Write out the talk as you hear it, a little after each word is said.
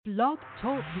Blog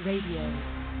Talk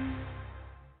Radio.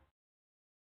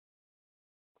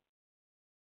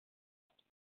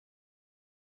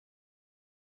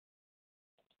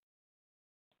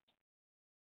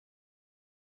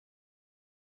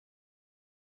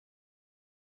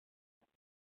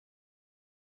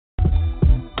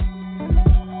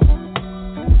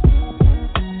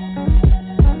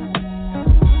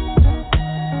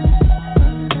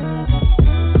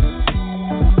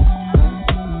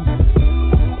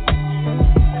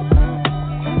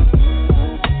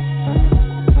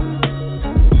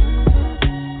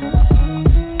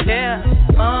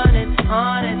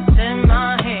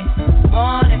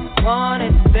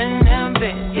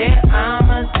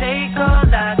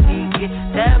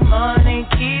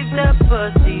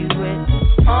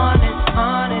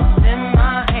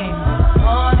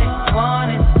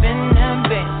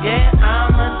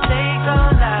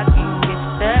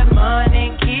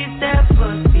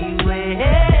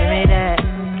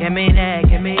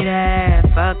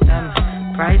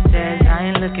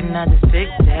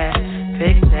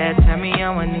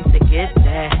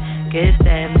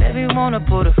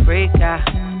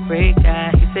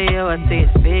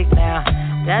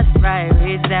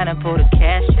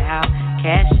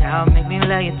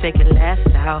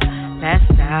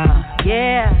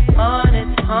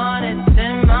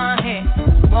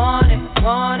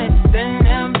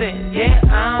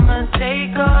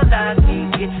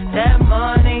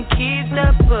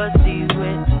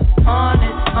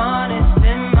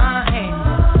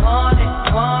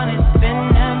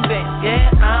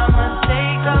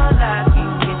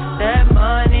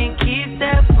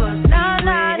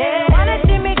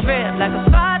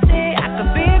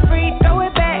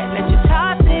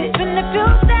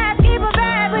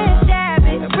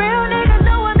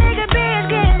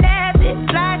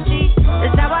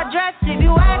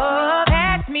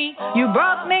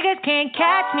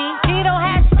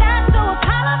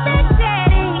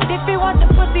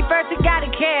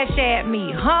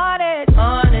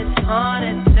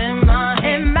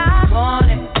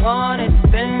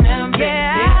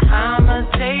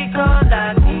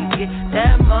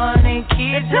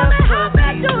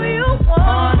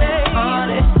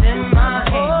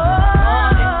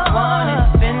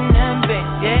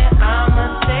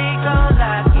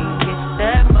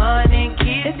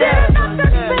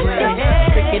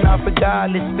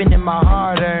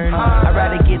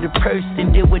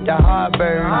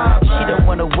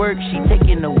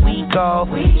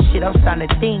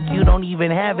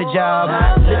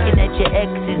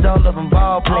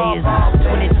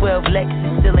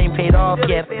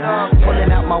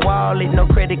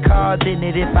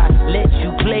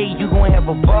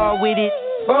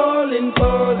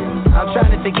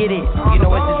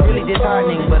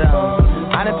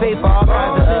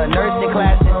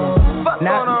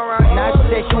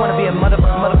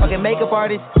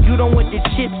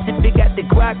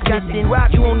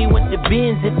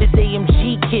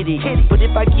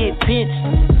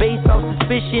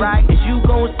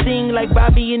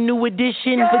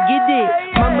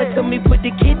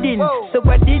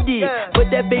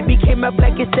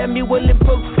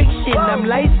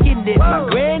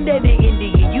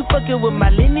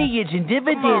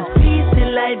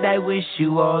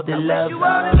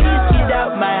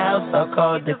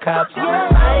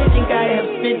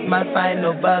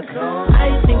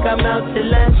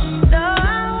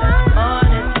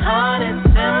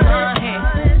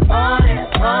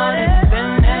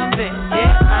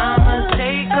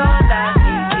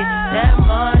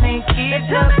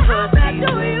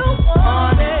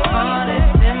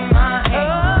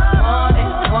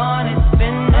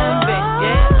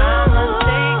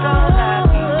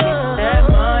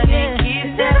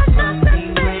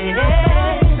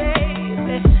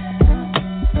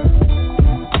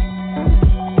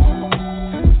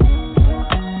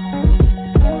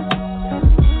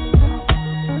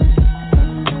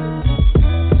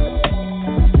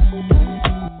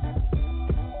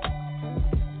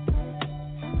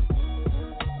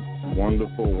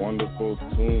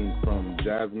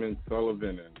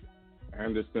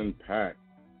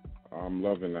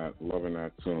 Loving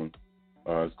that tune.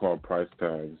 It's called Price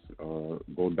Tags. Go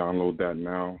download that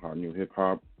now. Our new hip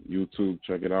hop YouTube,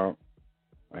 check it out.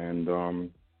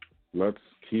 And let's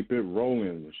keep it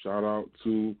rolling. Shout out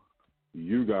to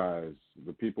you guys,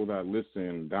 the people that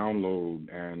listen,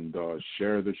 download, and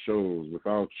share the shows.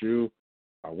 Without you,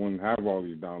 I wouldn't have all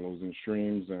these downloads and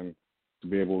streams, and to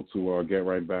be able to get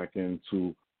right back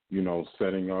into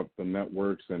setting up the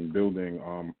networks and building.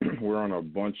 We're on a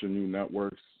bunch of new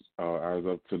networks as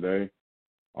of today.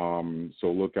 So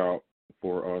look out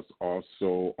for us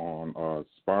also on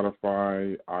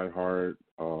Spotify, iHeart,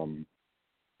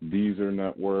 Deezer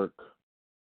Network,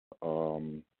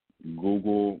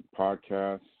 Google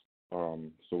Podcasts.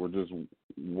 So we're just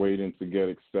waiting to get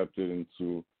accepted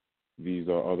into these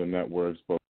other networks,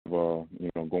 but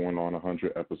going on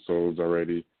 100 episodes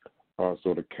already.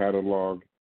 So the catalog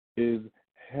is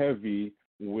heavy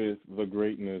with the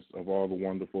greatness of all the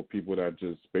wonderful people that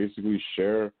just basically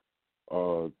share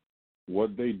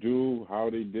what they do, how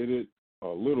they did it, a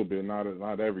little bit,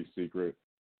 not every secret,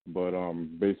 but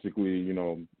basically,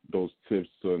 those tips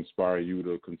to inspire you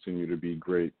to continue to be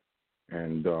great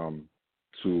and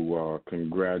to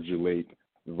congratulate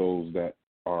those that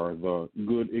are the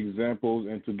good examples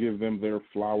and to give them their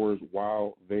flowers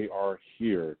while they are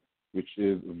here, which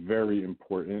is very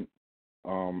important.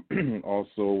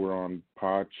 Also, we're on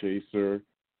Podchaser,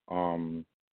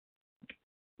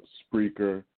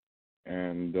 Spreaker,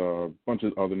 and a bunch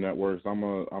of other networks. I'm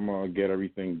gonna get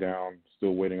everything down.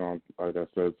 Still waiting on, like I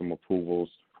said, some approvals,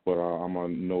 but I'm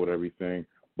gonna note everything.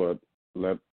 But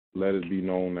let it be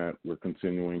known that we're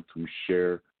continuing to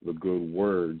share the good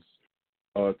words.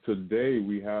 Today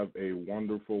we have a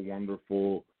wonderful,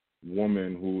 wonderful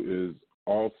woman who is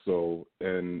also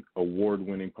an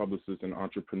award-winning publicist and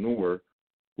entrepreneur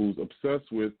who's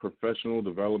obsessed with professional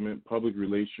development, public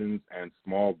relations, and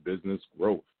small business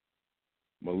growth.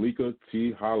 Maleeka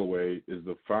T. Holloway is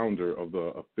the founder of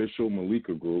the official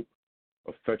Maleeka Group,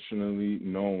 affectionately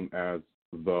known as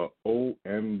the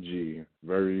OMG,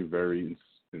 very, very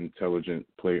intelligent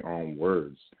play on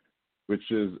words,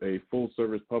 which is a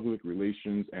full-service public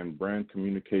relations and brand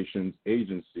communications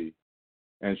agency.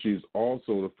 And she's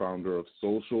also the founder of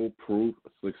Social Proof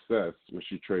Success, which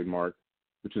she trademarked,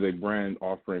 which is a brand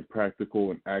offering practical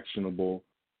and actionable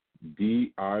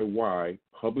DIY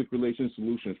public relations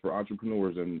solutions for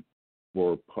entrepreneurs and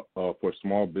for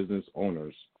small business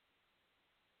owners.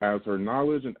 As her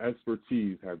knowledge and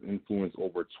expertise has influenced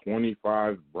over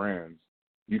 25 brands,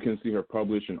 you can see her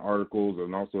publish in articles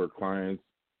and also her clients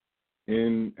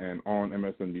in and on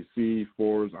MSNBC,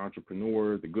 Forbes,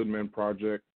 Entrepreneur, The Good Men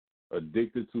Project,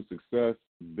 Addicted to Success,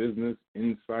 Business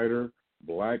Insider,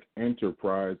 Black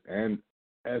Enterprise, and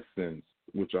Essence,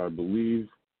 which I believe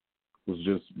was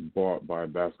just bought by a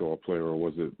basketball player, or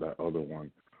was it that other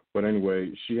one? But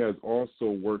anyway, she has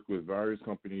also worked with various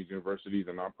companies, universities,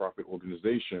 and nonprofit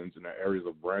organizations in the areas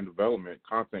of brand development,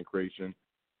 content creation,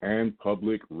 and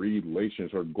public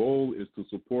relations. Her goal is to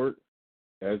support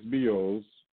SBOs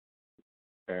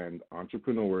and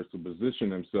entrepreneurs to position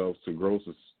themselves to grow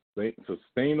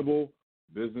sustainable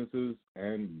businesses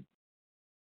and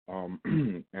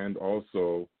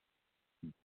also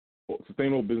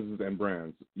sustainable businesses and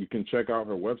brands. You can check out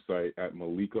her website at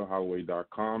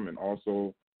maleekaholloway.com and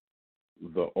also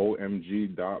the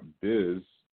omg.biz,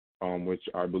 which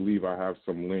I believe I have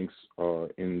some links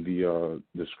in the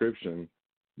description.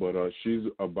 But she's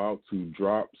about to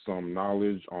drop some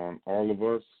knowledge on all of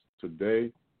us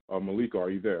today. Maleeka, are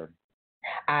you there?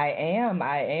 I am.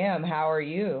 How are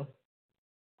you?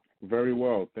 Very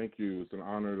well. Thank you. It's an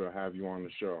honor to have you on the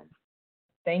show.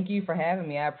 Thank you for having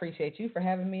me. I appreciate you for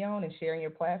having me on and sharing your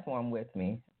platform with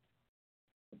me.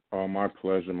 My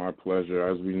pleasure, my pleasure.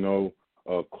 As we know,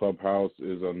 Clubhouse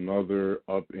is another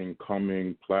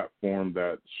up-and-coming platform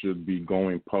that should be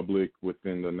going public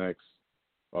within the next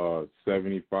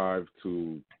 75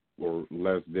 to or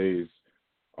less days,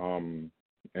 and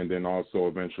then also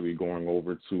eventually going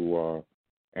over to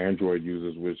Android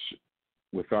users, which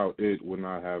without it would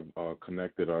not have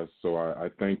connected us. So I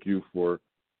thank you for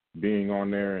being on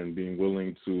there and being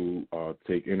willing to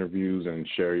take interviews and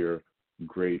share your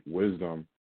great wisdom.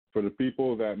 For the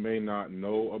people that may not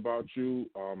know about you,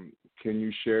 can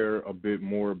you share a bit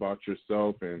more about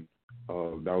yourself? And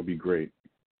that would be great.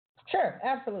 Sure,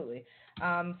 absolutely.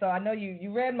 So I know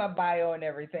you read my bio and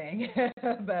everything,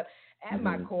 but at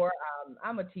my core,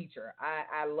 I'm a teacher.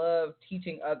 I love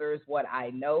teaching others what I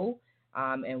know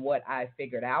and what I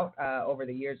figured out over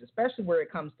the years, especially where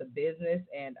it comes to business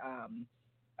and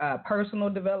personal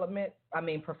development. I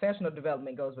mean, professional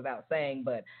development goes without saying,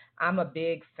 but I'm a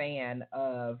big fan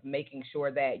of making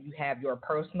sure that you have your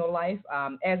personal life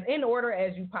as in order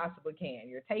as you possibly can.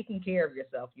 You're taking care of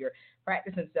yourself. You're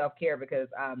practicing self-care because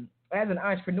as an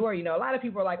entrepreneur, a lot of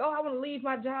people are like, oh, I want to leave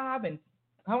my job and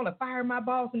I want to fire my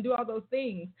boss and do all those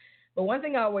things. But one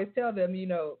thing I always tell them,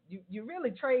 you're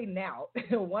really trading out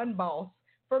one boss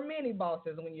for many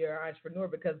bosses when you're an entrepreneur,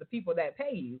 because the people that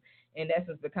pay you, in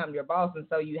essence, become your boss. And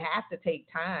so you have to take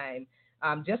time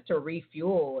just to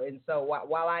refuel. And so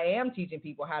while I am teaching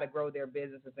people how to grow their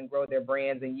businesses and grow their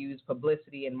brands and use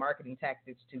publicity and marketing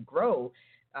tactics to grow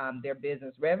their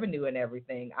business revenue and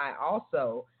everything, I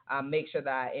also make sure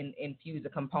that I infuse a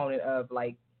component of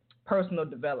like personal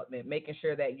development, making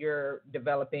sure that you're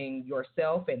developing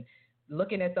yourself and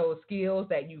looking at those skills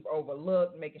that you've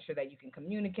overlooked, making sure that you can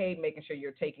communicate, making sure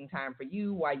you're taking time for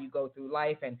you while you go through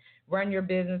life and run your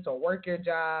business or work your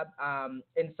job.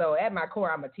 And so at my core,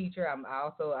 I'm a teacher. I'm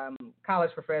a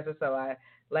college professor. So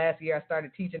last year I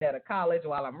started teaching at a college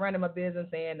while I'm running my business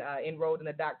and enrolled in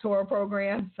a doctoral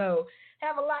program. So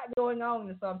have a lot going on.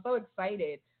 And so I'm so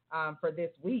excited for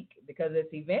this week because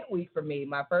it's event week for me.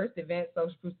 My first event,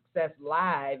 Social Proof Success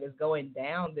Live, is going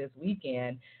down this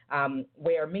weekend,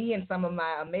 where me and some of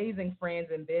my amazing friends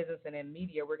in business and in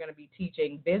media, we're going to be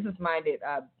teaching business-minded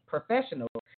professionals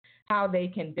how they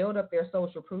can build up their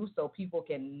social proof so people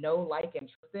can know, like, and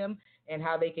trust them, and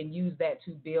how they can use that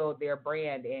to build their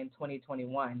brand in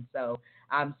 2021. So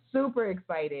I'm super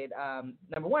excited,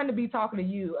 number one, to be talking to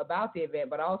you about the event,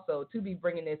 but also to be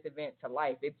bringing this event to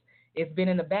life. It's been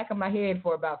in the back of my head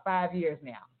for about 5 years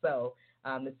now. So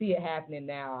to see it happening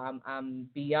now, I'm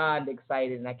beyond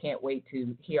excited, and I can't wait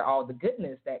to hear all the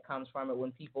goodness that comes from it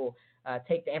when people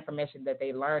take the information that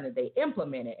they learn and they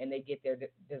implement it and they get their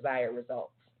desired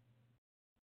results.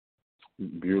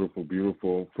 Beautiful,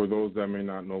 beautiful. For those that may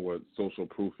not know what social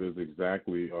proof is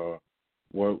exactly,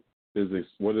 what is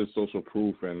social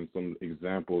proof and some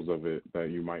examples of it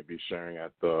that you might be sharing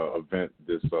at the event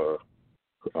this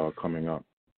coming up?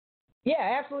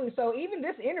 Yeah, absolutely. So even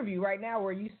this interview right now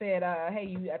where you said,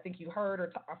 hey, I think you heard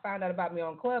or found out about me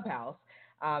on Clubhouse,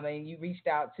 and you reached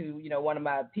out to, one of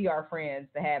my PR friends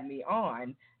to have me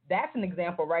on, that's an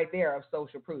example right there of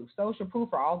social proof. Social proof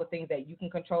are all the things that you can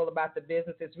control about the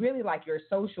business. It's really like your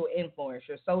social influence,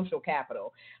 your social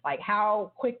capital, like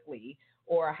how quickly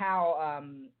or how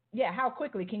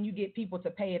quickly can you get people to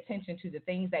pay attention to the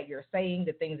things that you're saying,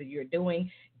 the things that you're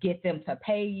doing, get them to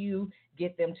pay you,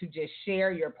 get them to just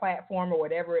share your platform or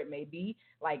whatever it may be.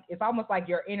 Like, it's almost like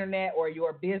your internet or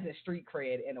your business street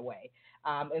cred in a way.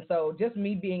 And so just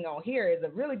me being on here is a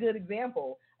really good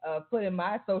example of putting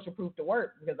my social proof to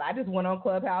work, because I just went on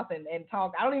Clubhouse and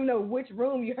talked. I don't even know which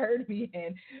room you heard me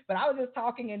in, but I was just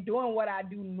talking and doing what I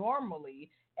do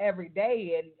normally every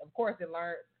day. And of course, it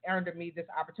earned me this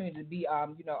opportunity to be,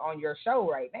 on your show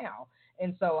right now.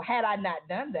 And so had I not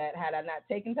done that, had I not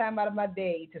taken time out of my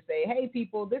day to say, hey,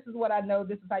 people, this is what I know,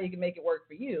 this is how you can make it work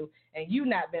for you, and you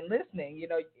not been listening,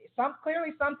 clearly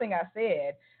something I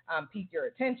said piqued your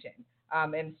attention.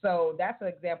 And so that's an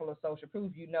example of social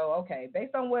proof. Okay,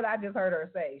 based on what I just heard her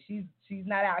say, she's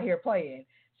not out here playing.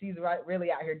 She's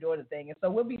really out here doing the thing. And so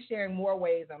we'll be sharing more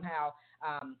ways on how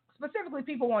specifically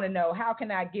people want to know, how can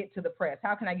I get to the press?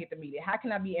 How can I get the media? How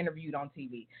can I be interviewed on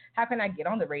TV? How can I get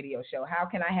on the radio show? How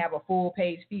can I have a full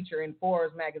page feature in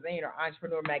Forbes magazine or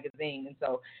Entrepreneur magazine? And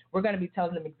so we're going to be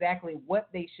telling them exactly what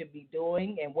they should be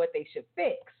doing and what they should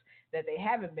fix that they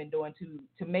haven't been doing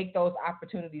to make those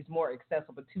opportunities more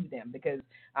accessible to them, because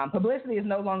publicity is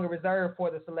no longer reserved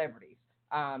for the celebrities.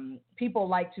 People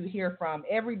like to hear from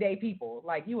everyday people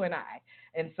like you and I.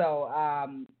 And so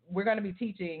we're going to be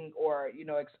teaching or,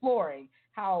 exploring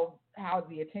how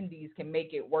the attendees can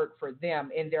make it work for them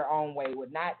in their own way,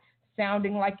 with not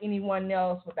sounding like anyone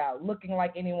else, without looking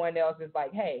like anyone else. It's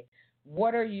like, hey,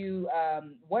 what are you,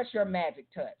 what's your magic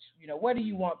touch? What do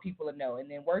you want people to know? And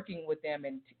then working with them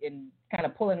and kind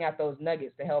of pulling out those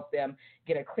nuggets to help them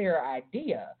get a clearer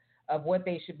idea of what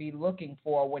they should be looking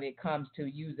for when it comes to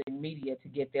using media to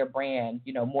get their brand,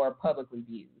 more publicly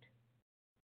viewed.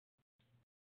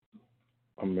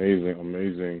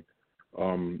 Amazing.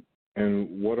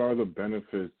 And what are the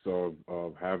benefits of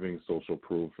having social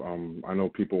proof? I know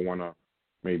people want to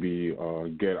maybe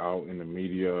get out in the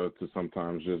media to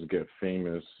sometimes just get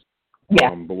famous.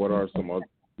 Yeah. But what are some other,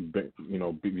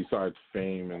 besides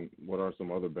fame, and what are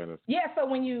some other benefits? Yeah, so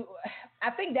I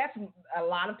think that's a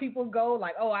lot of people go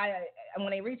like,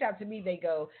 when they reach out to me, they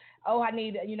go, I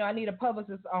need a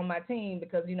publicist on my team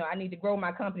because, I need to grow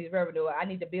my company's revenue. I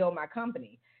need to build my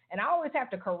company. And I always have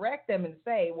to correct them and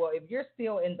say, well, if you're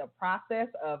still in the process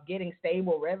of getting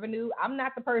stable revenue, I'm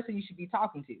not the person you should be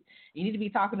talking to. You need to be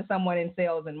talking to someone in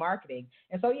sales and marketing.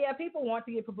 And so, yeah, people want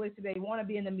to get publicity. They want to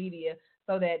be in the media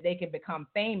so that they can become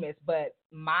famous. But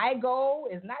my goal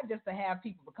is not just to have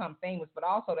people become famous, but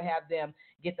also to have them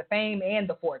get the fame and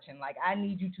the fortune. Like, I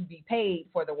need you to be paid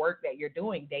for the work that you're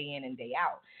doing day in and day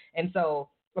out. And so,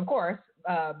 of course,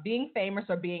 being famous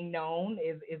or being known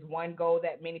is one goal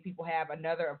that many people have.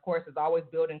 Another, of course, is always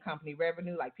building company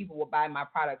revenue. Like, people will buy my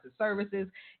products and services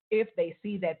if they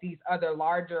see that these other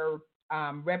larger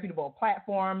reputable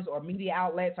platforms or media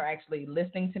outlets are actually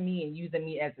listening to me and using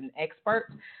me as an expert.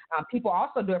 People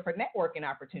also do it for networking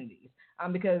opportunities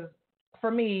because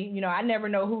for me, I never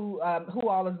know who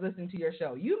all is listening to your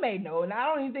show. You may know, and I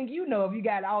don't even think you know if you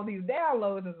got all these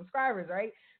downloads and subscribers,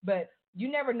 right? But you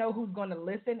never know who's going to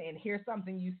listen and hear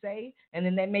something you say, and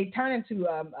then that may turn into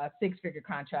a six-figure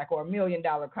contract or $1 million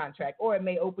contract, or it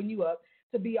may open you up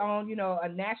to be on, a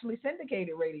nationally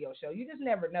syndicated radio show. You just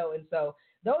never know. And so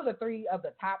those are three of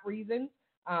the top reasons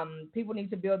people need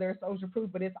to build their social proof,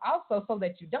 but it's also so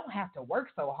that you don't have to work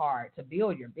so hard to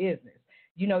build your business.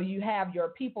 You have your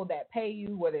people that pay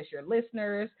you, whether it's your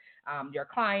listeners, your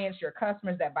clients, your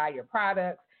customers that buy your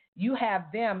products. You have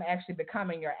them actually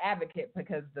becoming your advocate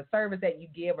because the service that you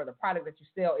give or the product that you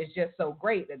sell is just so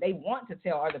great that they want to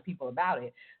tell other people about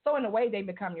it. So in a way, they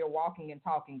become your walking and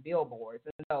talking billboards.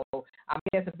 And so I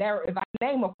guess if I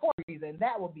name a fourth reason,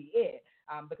 that will be it,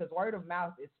 because word of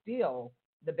mouth is still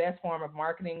the best form of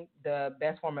marketing, the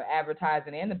best form of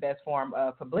advertising, and the best form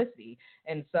of publicity.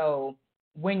 And so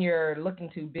when you're looking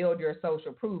to build your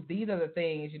social proof, these are the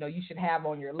things, you should have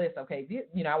on your list. Okay,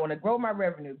 I want to grow my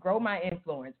revenue, grow my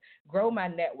influence, grow my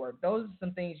network. Those are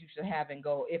some things you should have and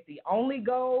go. If the only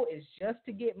goal is just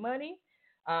to get money,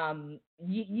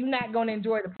 you're not going to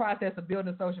enjoy the process of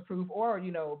building social proof or,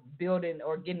 building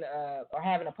or getting or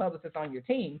having a publicist on your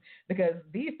team, because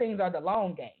these things are the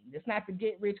long game. It's not the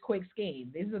get rich quick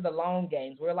scheme. These are the long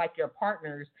games. We're like your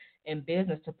partners in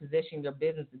business to position your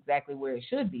business exactly where it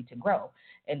should be to grow.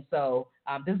 And so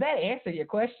does that answer your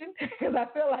question? Because I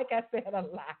feel like I said a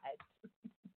lot.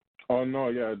 Oh, no,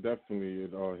 yeah, definitely.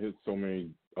 It hits so many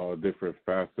different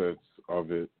facets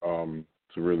of it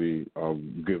to really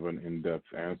give an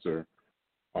in-depth answer.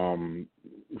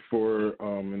 For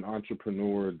an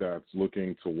entrepreneur that's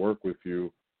looking to work with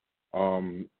you,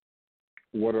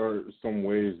 what are some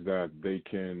ways that they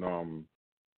can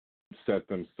set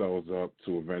themselves up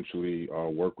to eventually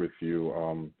work with you?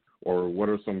 Or what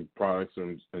are some products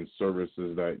and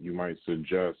services that you might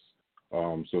suggest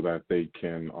so that they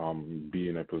can be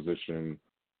in a position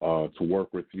to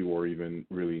work with you or even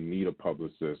really need a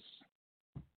publicist?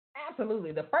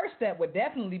 Absolutely. The first step would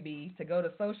definitely be to go to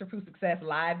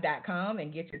socialproofsuccesslive.com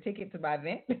and get your ticket to my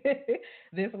event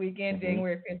this weekend,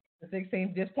 January 15th to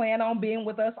 16th. Just plan on being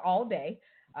with us all day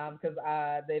because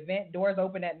the event doors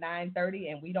open at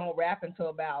 9:30 and we don't wrap until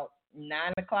about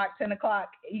 9 o'clock, 10 o'clock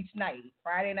each night,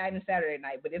 Friday night and Saturday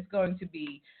night. But it's going to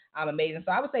be amazing.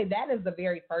 So I would say that is the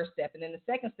very first step. And then the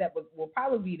second step will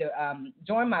probably be to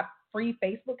join my free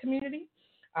Facebook community.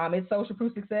 It's Social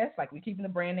Proof Success, like we're keeping the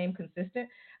brand name consistent,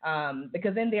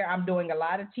 because in there I'm doing a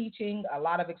lot of teaching, a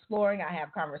lot of exploring. I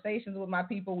have conversations with my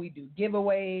people. We do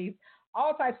giveaways,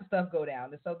 all types of stuff go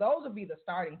down. And so those would be the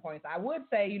starting points. I would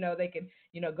say, they can,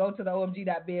 go to the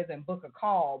omg.biz and book a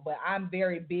call, but I'm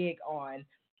very big on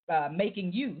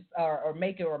making use or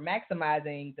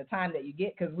maximizing the time that you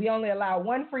get, because we only allow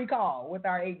one free call with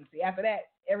our agency. After that,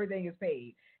 everything is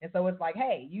paid. And so it's like,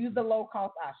 hey, use the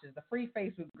low-cost options, the free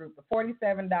Facebook group, the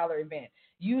 $47 event.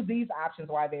 Use these options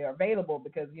while they're available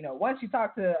because, once you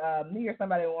talk to me or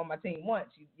somebody on my team once,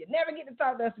 you never get to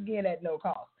talk to us again at no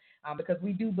cost because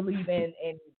we do believe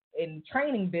in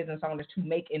training business owners to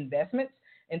make investments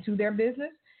into their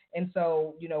business. And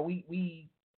so,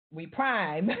 we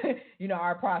prime,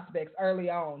 our prospects early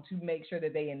on to make sure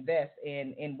that they invest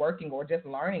in working or just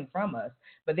learning from us.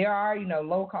 But there are,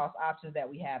 low-cost options that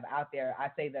we have out there.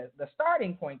 I say that the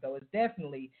starting point, though, is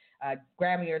definitely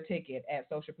grabbing your ticket at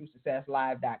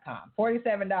socialproofsuccesslive.com.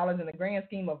 $47 in the grand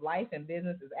scheme of life and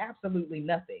business is absolutely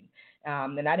nothing.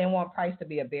 And I didn't want price to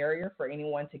be a barrier for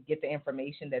anyone to get the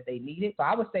information that they needed. So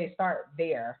I would say start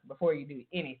there before you do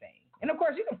anything. And, of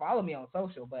course, you can follow me on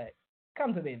social, but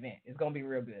come to the event. It's going to be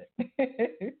real good.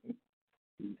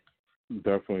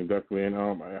 Definitely. And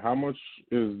how much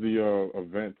is the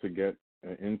event to get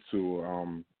into?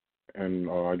 And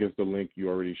I guess the link you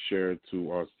already shared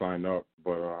to sign up,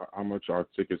 but how much are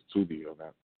tickets to the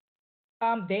event?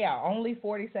 They are only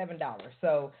 $47.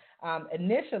 So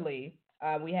initially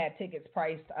we had tickets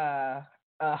priced a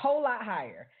whole lot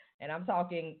higher. And I'm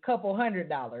talking a couple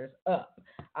 $100 up.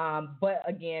 But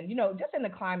again, just in the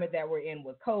climate that we're in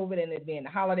with COVID and it being the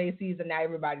holiday season, now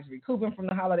everybody's recouping from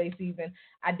the holiday season.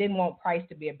 I didn't want price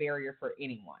to be a barrier for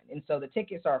anyone. And so the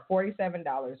tickets are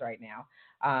 $47 right now.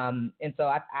 And so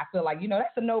I feel like,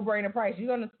 that's a no-brainer price.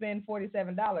 You're going to spend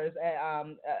 $47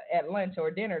 at lunch or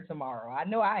dinner tomorrow. I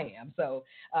know I am. So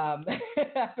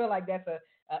I feel like that's a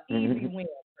easy win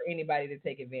for anybody to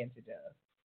take advantage of.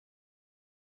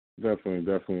 Definitely.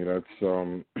 That's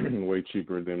way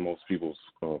cheaper than most people's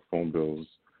phone bills.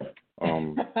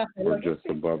 Or just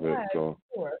above it. So,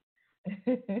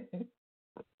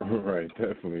 right,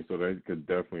 definitely. So they could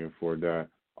definitely afford that.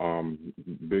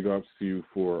 Big ups to you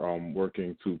for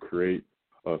working to create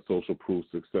Social Proof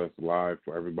Success Live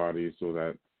for everybody so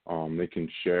that they can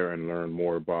share and learn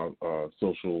more about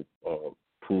social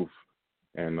proof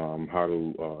and how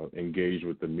to engage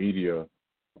with the media.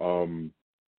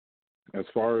 As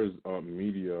far as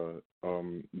media,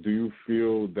 do you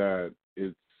feel that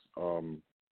it's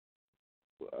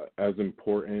as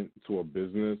important to a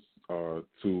business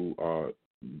to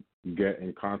get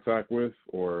in contact with,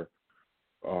 or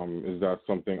is that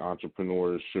something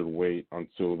entrepreneurs should wait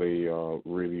until they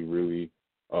really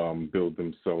build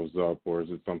themselves up, or is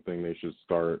it something they should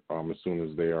start as soon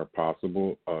as they are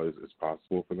possible, is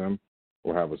possible for them,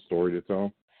 or have a story to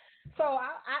tell? So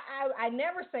I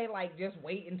never say like just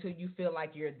wait until you feel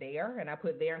like you're there, and I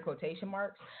put there in quotation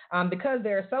marks, because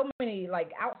there are so many,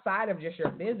 like, outside of just your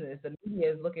business, the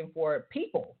media is looking for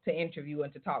people to interview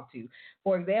and to talk to.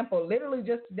 For example, literally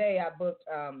just today I booked.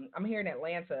 I'm here in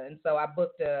Atlanta, and so I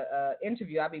booked a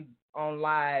interview. I'll be on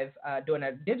live doing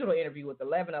a digital interview with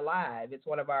 11 Alive. It's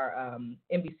one of our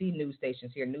NBC news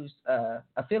stations here, news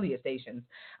affiliate stations.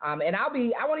 And I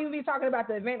won't even be talking about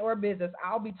the event or business.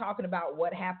 I'll be talking about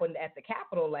what happened at the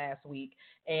Capitol last week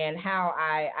and how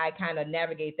I kind of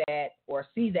navigate that or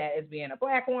see that as being a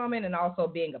Black woman and also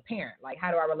being a parent. Like,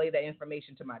 how do I relay that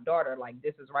information to my daughter? Like,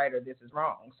 this is right or this is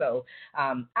wrong. So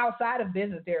outside of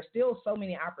business, there are still so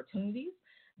many opportunities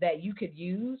that you could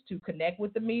use to connect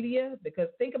with the media, because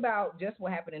think about just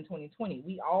what happened in 2020.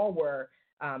 We all were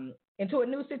into a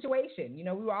new situation. You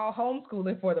know, we were all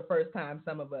homeschooling for the first time,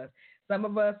 some of us. Some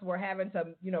of us were having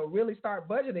to, really start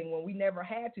budgeting when we never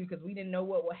had to because we didn't know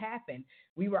what would happen.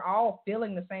 We were all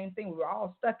feeling the same thing. We were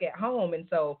all stuck at home. And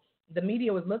so the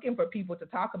media was looking for people to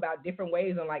talk about different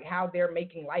ways on like how they're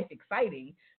making life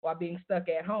exciting while being stuck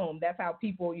at home. That's how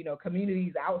people,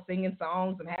 communities out singing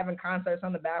songs and having concerts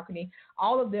on the balcony,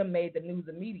 all of them made the news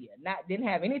and media. Didn't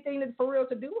have anything for real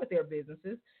to do with their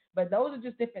businesses, but those are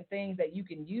just different things that you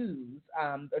can use,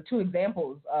 or two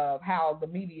examples of how the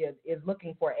media is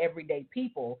looking for everyday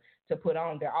people to put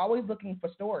on. They're always looking for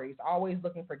stories, always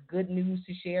looking for good news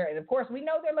to share. And of course, we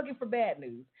know they're looking for bad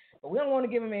news, but we don't want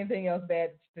to give them anything else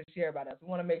bad to share about us. We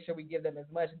want to make sure we give them as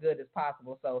much good as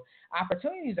possible. So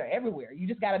opportunities are everywhere. You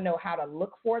just got to know how to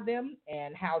look for them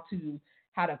and how to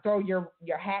throw your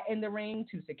hat in the ring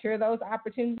to secure those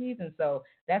opportunities. And so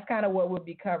that's kind of what we'll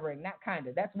be covering.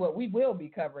 That's what we will be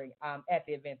covering at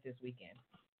the event this weekend.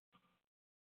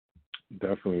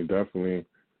 Definitely.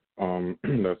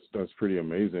 That's pretty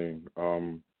amazing.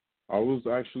 I was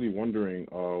actually wondering,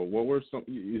 what were some?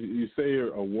 You say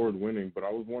you're award winning, but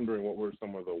I was wondering what were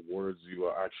some of the awards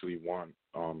you actually won?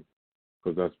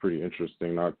 Because that's pretty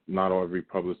interesting. Not every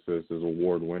publicist is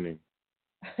award winning.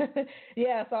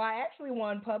 Yeah, so I actually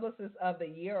won Publicist of the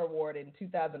Year award in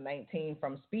 2019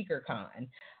 from SpeakerCon,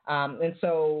 and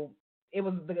so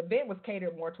the event was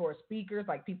catered more towards speakers,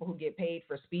 like people who get paid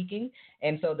for speaking.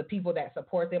 And so the people that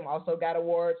support them also got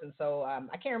awards. And so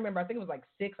I can't remember, I think it was like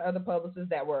 6 other publicists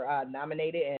that were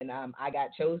nominated, and I got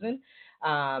chosen.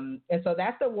 And so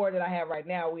that's the award that I have right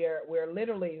now. We're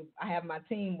literally, I have my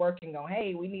team working on,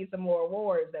 hey, we need some more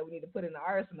awards that we need to put in the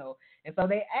arsenal. And so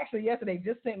they actually yesterday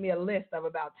just sent me a list of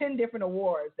about 10 different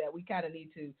awards that we kind of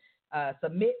need to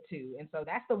submit to. And so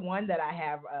that's the one that I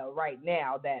have right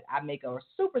now that I make a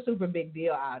super, super big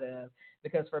deal out of,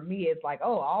 because for me, it's like,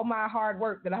 oh, all my hard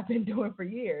work that I've been doing for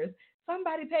years,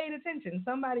 somebody paid attention,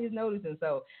 somebody is noticing.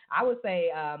 So I would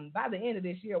say by the end of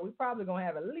this year, we're probably going to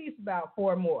have at least about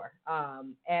 4 more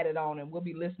added on, and we'll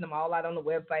be listing them all out on the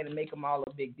website and make them all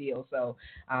a big deal. So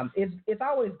it's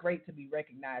always great to be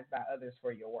recognized by others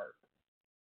for your work.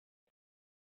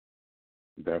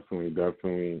 Definitely.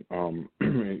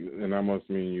 And that must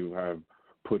mean you have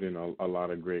put in a lot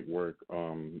of great work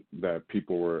that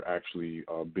people were actually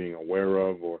being aware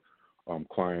of, or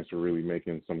clients were really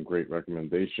making some great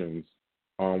recommendations.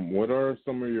 What are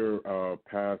some of your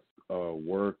past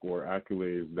work or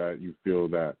accolades that you feel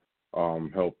that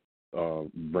help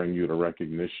bring you the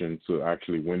recognition to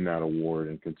actually win that award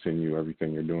and continue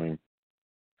everything you're doing?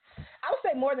 I would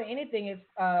say more than anything, it's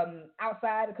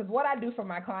outside, because what I do for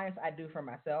my clients, I do for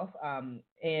myself.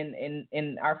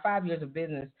 In our 5 years of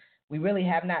business, we really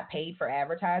have not paid for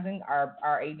advertising.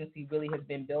 Our agency really has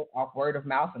been built off word of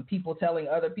mouth and people telling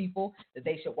other people that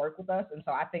they should work with us. And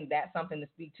so I think that's something to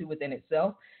speak to within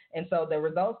itself. And so the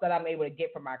results that I'm able to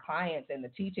get from my clients and the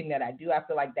teaching that I do, I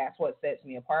feel like that's what sets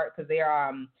me apart, because there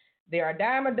are a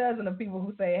dime a dozen of people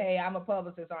who say, hey, I'm a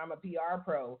publicist or I'm a PR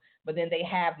pro, but then they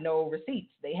have no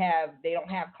receipts. They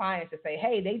don't have clients to say,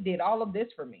 hey, they did all of this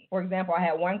for me. For example, I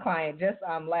had one client just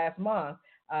last month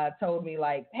told me,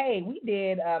 like, hey, we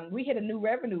hit a new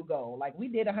revenue goal. Like, we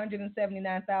did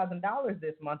 $179,000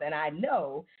 this month, and I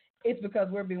know it's because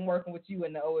we've been working with you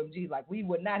in the OMG. Like, we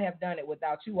would not have done it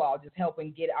without you all just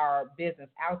helping get our business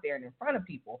out there and in front of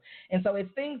people. And so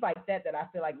it's things like that that I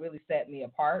feel like really set me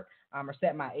apart, or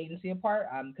set my agency apart.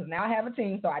 Because now I have a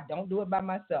team, so I don't do it by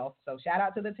myself. So shout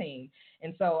out to the team.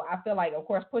 And so I feel like, of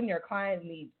course, putting your client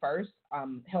needs first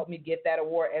helped me get that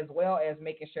award, as well as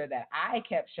making sure that I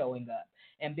kept showing up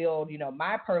and build,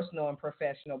 my personal and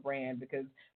professional brand, because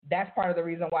that's part of the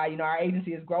reason why, our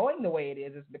agency is growing the way it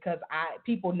is because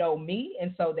people know me,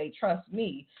 and so they trust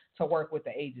me to work with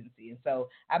the agency. And so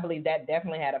I believe that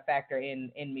definitely had a factor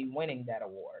in me winning that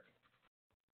award.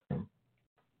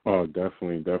 Oh,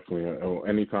 definitely.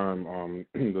 Anytime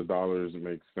the dollars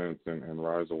make sense and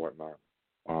rise or whatnot,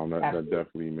 that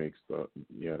definitely makes the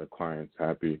clients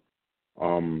happy.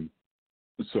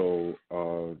 So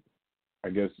I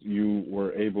guess you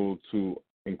were able to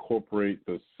incorporate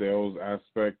the sales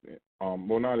aspect.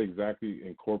 Well, not exactly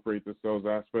incorporate the sales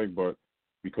aspect, but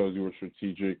because you were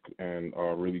strategic and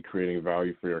really creating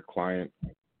value for your client,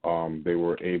 they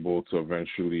were able to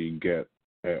eventually get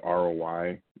an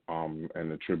ROI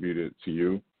and attribute it to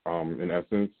you, in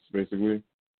essence, basically.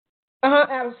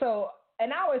 So,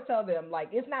 and I always tell them, like,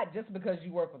 it's not just because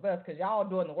you work with us, because y'all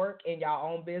doing the work in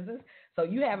y'all own business. So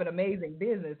you have an amazing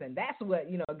business, and that's what,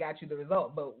 got you the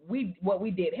result. But what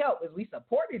we did help is we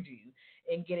supported you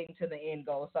in getting to the end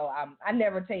goal. So I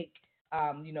never take,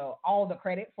 all the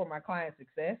credit for my client's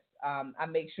success. I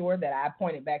make sure that I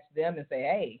point it back to them and say,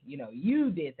 hey, you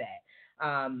did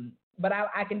that. But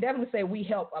I can definitely say we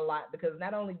help a lot, because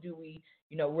not only do we,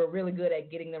 we're really good at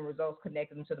getting them results,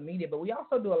 connecting them to the media, but we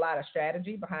also do a lot of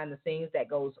strategy behind the scenes that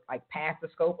goes like past the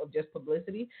scope of just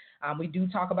publicity. We do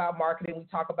talk about marketing, we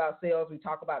talk about sales, we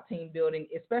talk about team building,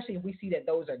 especially if we see that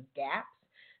those are gaps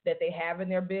that they have in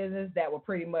their business that will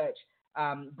pretty much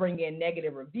bring in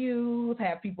negative reviews,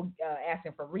 have people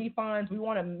asking for refunds. We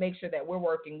want to make sure that we're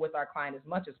working with our client as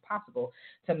much as possible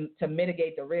to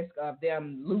mitigate the risk of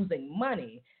them losing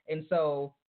money. And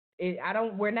so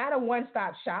we're not a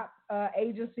one-stop shop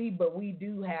agency, but we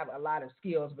do have a lot of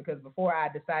skills, because before I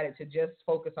decided to just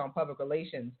focus on public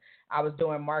relations, I was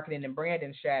doing marketing and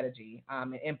branding strategy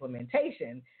and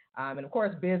implementation. And of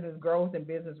course, business growth and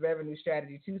business revenue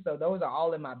strategy too. So those are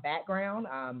all in my background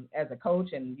as a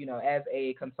coach and, as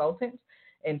a consultant.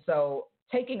 And so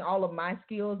taking all of my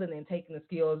skills and then taking the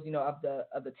skills, of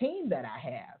the team that I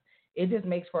have, it just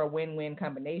makes for a win-win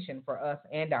combination for us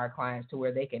and our clients, to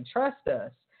where they can trust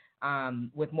us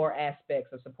with more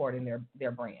aspects of supporting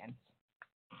their brands.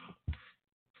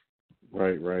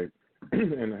 Right.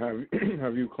 And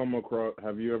have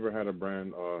you ever had a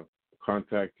brand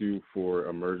contact you for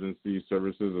emergency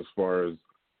services, as far as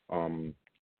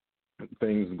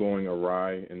things going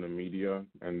awry in the media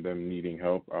and them needing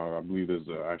help? I believe there's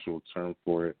an actual term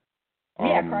for it.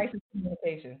 Crisis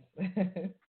communications.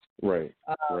 Right.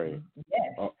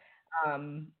 Yes.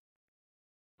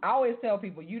 I always tell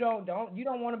people, you don't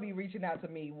want to be reaching out to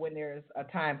me when there's a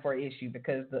time for an issue,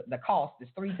 because the cost is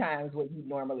 3 times what you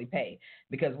normally pay,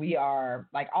 because we are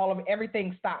like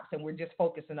everything stops and we're just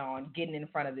focusing on getting in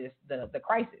front of the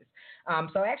crisis.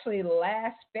 So actually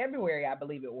last February, I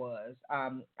believe it was,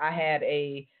 I had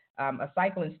a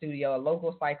cycling studio, a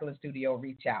local cycling studio,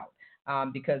 reach out.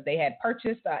 Because they had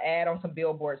purchased an ad on some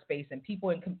billboard space, and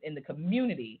people in the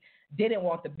community didn't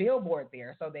want the billboard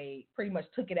there. So they pretty much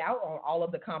took it out on all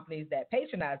of the companies that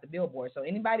patronized the billboard. So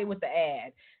anybody with the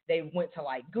ad, they went to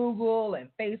like Google and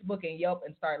Facebook and Yelp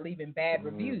and started leaving bad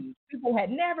reviews. People had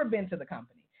never been to the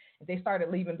company. They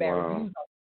started leaving bad reviews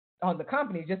on the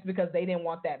company just because they didn't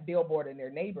want that billboard in their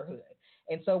neighborhood.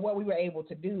 And so what we were able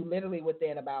to do, literally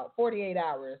within about 48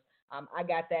 hours, I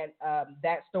got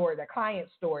that story, the client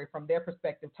story, from their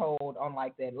perspective told on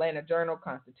like the Atlanta Journal,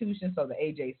 Constitution, so the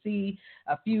AJC,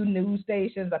 a few news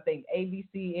stations, I think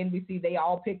ABC, NBC, they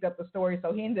all picked up the story.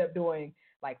 So he ended up doing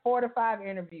like 4 to 5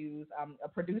 interviews. A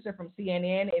producer from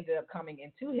CNN ended up coming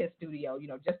into his studio,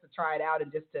 just to try it out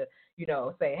and just to,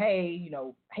 say, hey,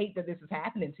 hate that this is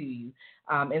happening to you.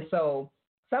 And so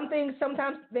sometimes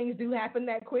things do happen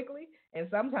that quickly, and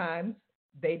sometimes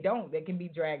they don't. They can be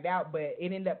dragged out, but it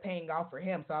ended up paying off for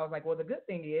him. So I was like, well, the good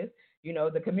thing is,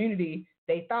 the community,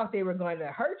 they thought they were going to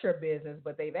hurt your business,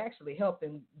 but they've actually helped.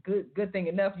 And good thing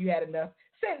enough, you had enough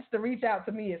sense to reach out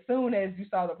to me as soon as you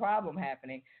saw the problem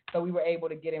happening. So we were able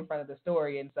to get in front of the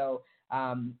story. And so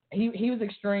he was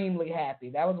extremely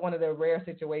happy. That was one of the rare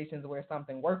situations where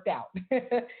something worked out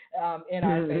in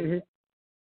our favor.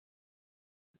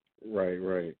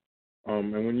 Right.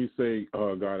 And when you say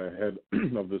got ahead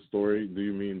of the story, do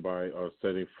you mean by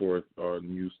setting forth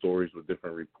news stories with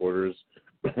different reporters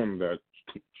that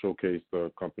showcase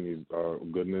the company's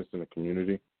goodness in the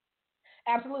community?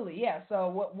 Absolutely, yeah.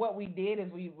 So what we did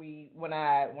is we when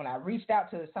I reached out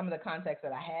to some of the contacts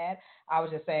that I had, I was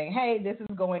just saying, hey, this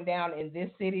is going down in this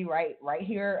city right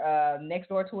here next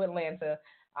door to Atlanta.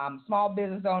 Small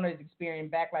business owners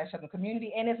experiencing backlash from the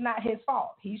community, and it's not his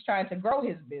fault. He's trying to grow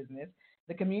his business.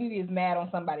 The community is mad on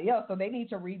somebody else, so they need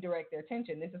to redirect their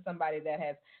attention. This is somebody that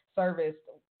has serviced,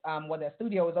 where the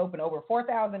studio was open, over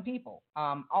 4,000 people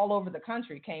all over the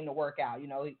country came to work out.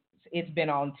 It's been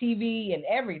on TV and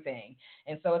everything.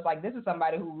 And so it's like, this is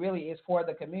somebody who really is for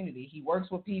the community. He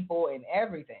works with people and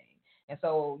everything. And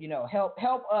so,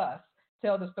 help us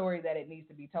tell the story that it needs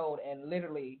to be told. And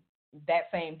literally that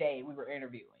same day we were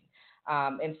interviewing.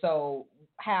 And so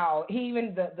how he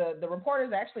even the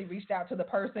reporters actually reached out to the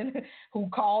person who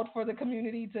called for the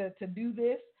community to do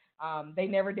this. They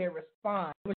never did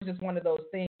respond. It was just one of those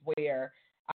things where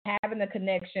having the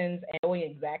connections and knowing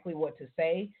exactly what to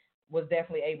say was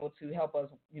definitely able to help us,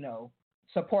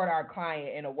 support our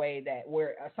client in a way that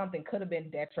where something could have been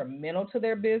detrimental to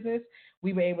their business,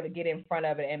 we were able to get in front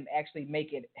of it and actually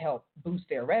make it help boost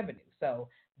their revenue. So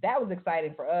that was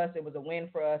exciting for us. It was a win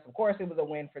for us. Of course, it was a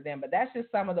win for them, but that's just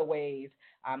some of the ways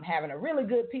having a really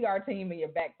good PR team in your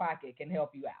back pocket can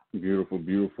help you out. Beautiful,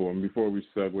 beautiful. And before we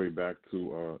segue back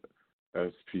to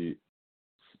SPS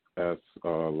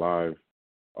Live,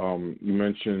 you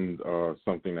mentioned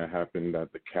something that happened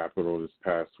at the Capitol this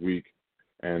past week,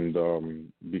 and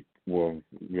we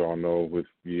all know with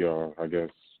the I guess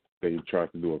they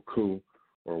tried to do a coup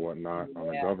or whatnot on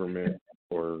the government,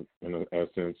 or in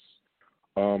essence,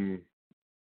 and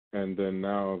then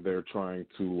now they're trying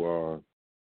to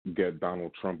get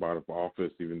Donald Trump out of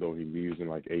office, even though he leaves in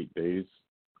like 8 days,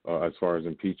 as far as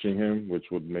impeaching him, which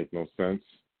would make no sense.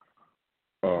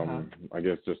 I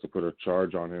guess just to put a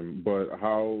charge on him. But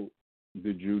how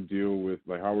did you deal with,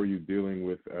 how were you dealing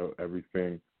with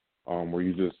everything? Were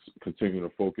you just continuing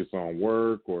to focus on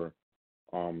work, or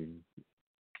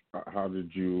how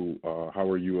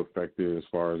were you affected as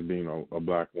far as being a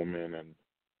black woman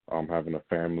and having a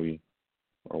family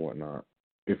or whatnot,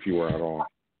 if you were at all?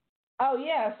 Oh,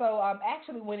 yeah. So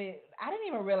actually, I didn't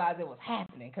even realize it was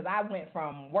happening, because I went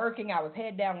from working, I was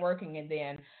head down working, and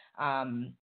then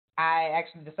I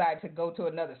actually decided to go to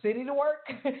another city to work.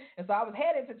 And so I was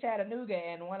headed to Chattanooga,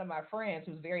 and one of my friends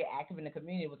who's very active in the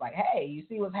community was like, hey, you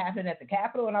see what's happening at the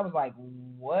Capitol? And I was like,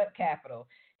 what Capitol?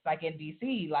 It's like in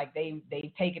D.C., like they've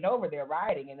taken over, they're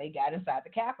rioting, and they got inside the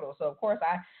Capitol. So, of course,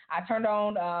 I turned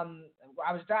on,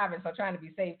 I was driving, so trying to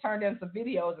be safe, turned in some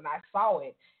videos, and I saw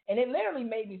it. And it literally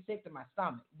made me sick to my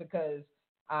stomach, because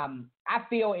I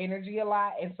feel energy a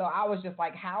lot. And so I was just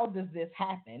like, how does this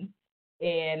happen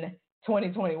in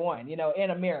 2021, in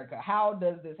America? How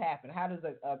does this happen? How does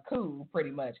a coup,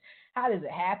 pretty much, how does it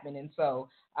happen? And so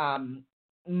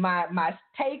my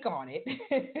take on it,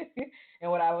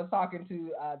 and what I was talking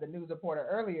to the news reporter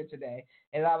earlier today,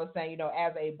 is I was saying,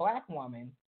 as a black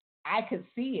woman, I could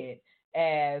see it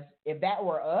as, if that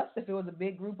were us, if it was a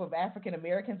big group of African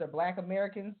Americans or black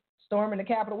Americans storming the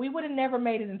Capitol, we would have never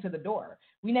made it into the door.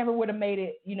 We never would have made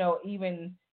it,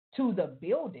 even to the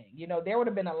building. There would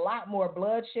have been a lot more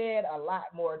bloodshed, a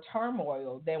lot more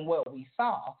turmoil than what we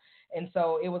saw. And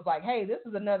so it was like, hey, this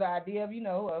is another idea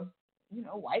of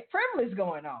white privilege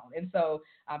going on. And so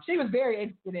she was very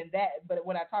interested in that. But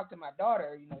when I talked to my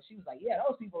daughter, she was like, yeah,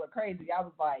 those people are crazy. I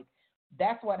was like,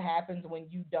 that's what happens when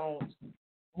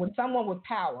when someone with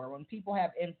power, when people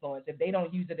have influence, if they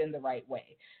don't use it in the right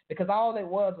way. Because all it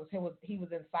was he was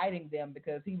inciting them,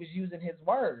 because he was using his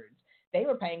words. They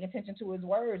were paying attention to his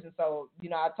words. And so,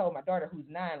 I told my daughter, who's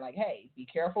 9, like, hey, be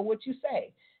careful what you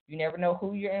say. You never know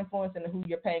who you're influencing and who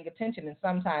you're paying attention. And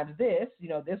sometimes this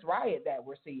riot that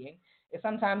we're seeing is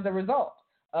sometimes the result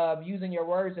of using your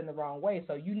words in the wrong way.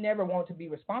 So you never want to be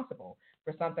responsible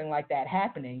for something like that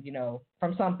happening,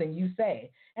 from something you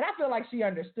say. And I feel like she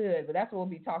understood, but that's what we'll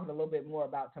be talking a little bit more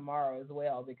about tomorrow as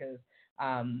well, because,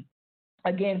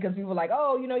 again, because people are like,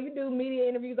 oh, you do media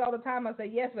interviews all the time. I say,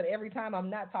 yes, but every time I'm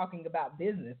not talking about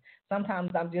business.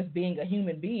 Sometimes I'm just being a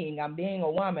human being. I'm being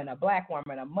a woman, a black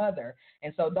woman, a mother.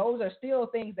 And so those are still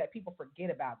things that people forget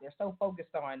about. They're so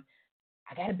focused on,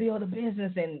 I got to build a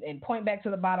business and point back to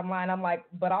the bottom line. I'm like,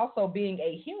 but also being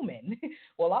a human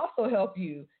will also help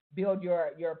you build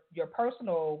your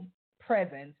personal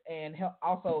presence, and help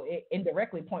also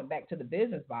indirectly point back to the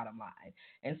business bottom line.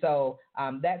 And so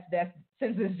that's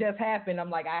since this just happened, I'm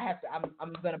like,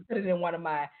 I'm going to put it in one of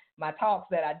my talks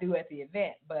that I do at the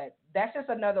event. But that's just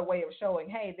another way of showing,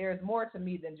 hey, there's more to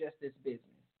me than just this business.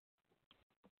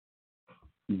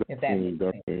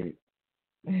 Definitely.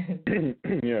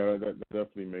 Yeah, that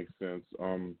definitely makes sense.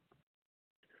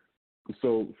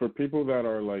 So for people that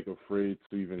are like afraid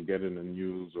to even get in the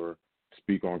news, or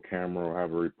speak on camera or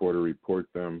have a reporter report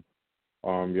them,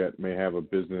 yet may have a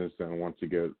business and want to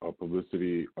get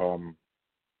publicity. What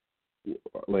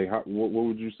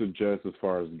would you suggest as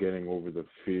far as getting over the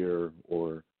fear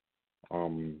or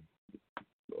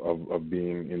of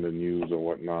being in the news or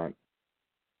whatnot?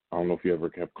 I don't know if you ever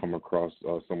have come across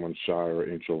someone shy or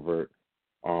introvert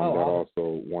that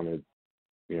also wanted,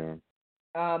 yeah.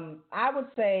 I would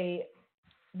say,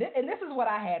 and this is what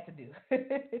I had to do.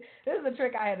 This is a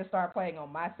trick I had to start playing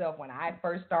on myself when I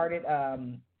first started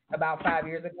about 5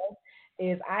 years ago,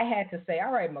 is I had to say,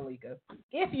 all right, Maleeka,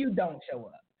 if you don't show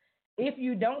up, if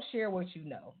you don't share what you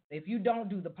know, if you don't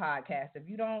do the podcast, if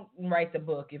you don't write the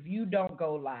book, if you don't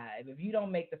go live, if you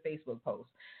don't make the Facebook post,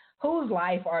 whose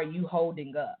life are you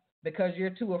holding up because you're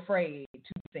too afraid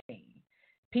to be seen?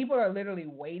 People are literally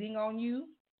waiting on you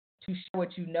to share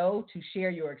what you know, to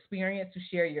share your experience, to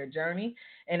share your journey.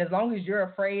 And as long as you're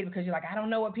afraid because you're like, I don't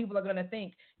know what people are going to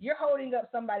think, you're holding up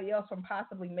somebody else from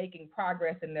possibly making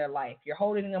progress in their life. You're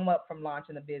holding them up from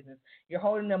launching a business. You're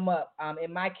holding them up,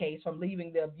 in my case, from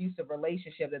leaving the abusive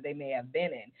relationship that they may have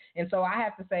been in. And so I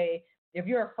have to say, if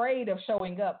you're afraid of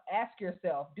showing up, ask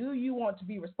yourself, do you want to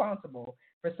be responsible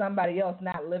for somebody else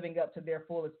not living up to their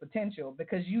fullest potential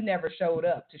because you never showed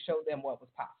up to show them what was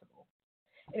possible?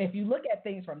 And if you look at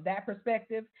things from that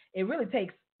perspective, it really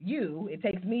takes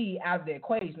me out of the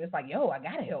equation. It's like, I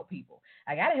got to help people.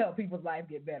 I got to help people's lives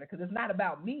get better because it's not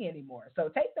about me anymore. So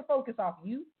take the focus off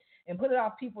you and put it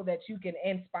off people that you can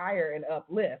inspire and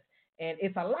uplift. And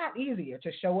it's a lot easier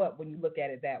to show up when you look at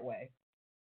it that way.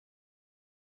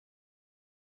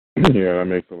 Yeah, that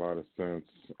makes a lot of sense,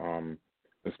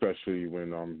 especially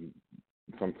when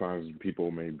sometimes people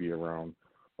may be around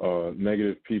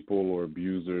negative people or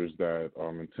abusers that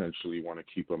intentionally want to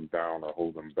keep them down or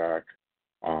hold them back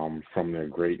from their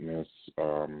greatness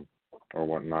or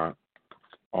whatnot.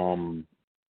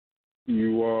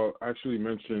 You actually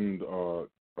mentioned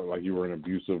like you were in an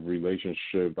abusive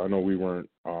relationship. I know we weren't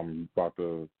about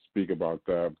to speak about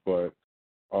that, but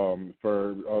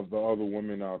for the other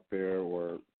women out there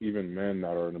or even men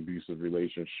that are in abusive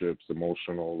relationships,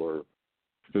 emotional or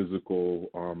physical,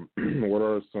 what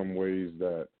are some ways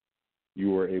that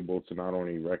you were able to not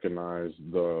only recognize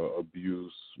the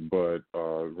abuse but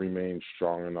remain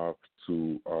strong enough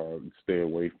to stay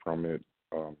away from it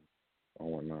or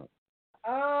whatnot?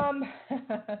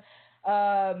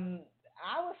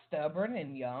 I was stubborn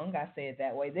and young. I say it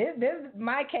that way.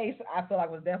 My case, I feel like,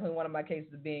 was definitely one of my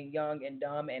cases of being young and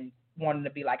dumb and wanting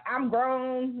to be like, I'm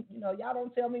grown. Y'all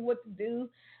don't tell me what to do.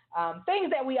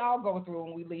 Things that we all go through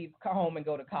when we leave home and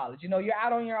go to college. You're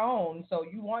out on your own, so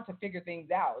you want to figure things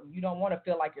out. You don't want to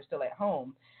feel like you're still at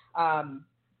home.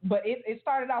 But it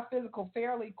started out physical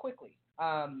fairly quickly.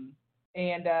 And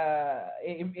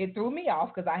it threw me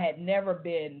off because I had never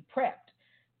been prepped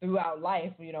throughout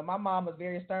life. My mom was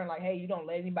very stern, like, hey, you don't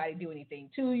let anybody do anything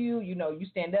to you. You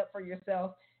stand up for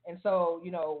yourself. And so,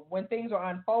 when things are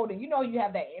unfolding, you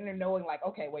have that inner knowing, like,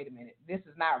 okay, wait a minute, this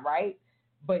is not right.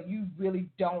 But you really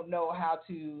don't know how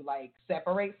to, like,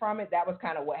 separate from it. That was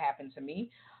kind of what happened to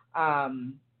me.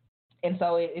 And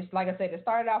so it's like I said, it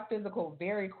started out physical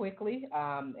very quickly.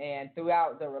 And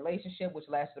throughout the relationship, which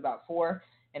lasted about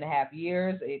 4.5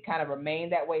 years, it kind of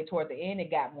remained that way toward the end. It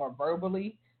got more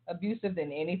verbally abusive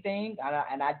than anything.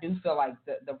 And I do feel like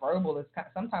the verbal is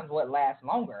sometimes what lasts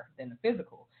longer than the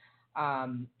physical.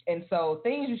 And so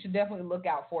things you should definitely look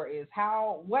out for is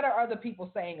what are other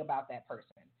people saying about that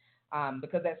person?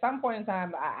 Because at some point in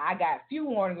time, I got few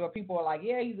warnings where people are like,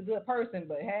 yeah, he's a good person,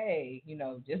 but hey,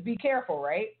 just be careful,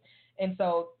 right? And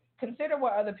so consider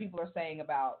what other people are saying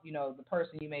about, the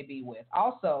person you may be with.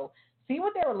 Also, see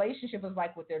what their relationship is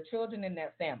like with their children and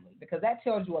their family, because that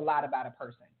tells you a lot about a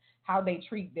person, how they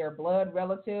treat their blood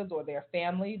relatives or their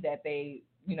family that they,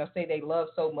 say they love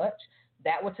so much.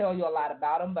 That will tell you a lot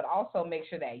about them, but also make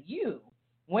sure that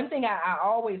one thing I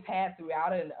always had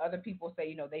throughout it, and other people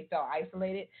say, they felt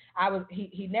isolated.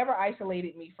 He never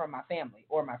isolated me from my family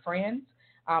or my friends,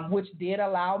 which did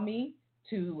allow me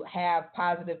to have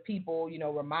positive people,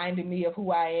 reminding me of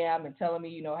who I am and telling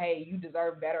me, hey, you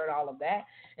deserve better and all of that.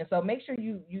 And so make sure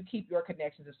you keep your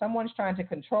connections. If someone's trying to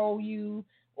control you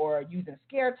or using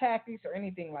scare tactics or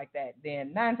anything like that,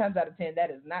 then 9 times out of 10, that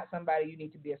is not somebody you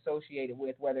need to be associated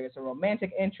with, whether it's a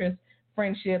romantic interest,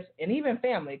 friendships, and even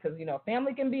family, because,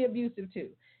 family can be abusive too.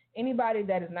 Anybody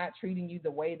that is not treating you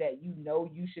the way that you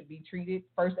should be treated,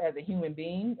 first as a human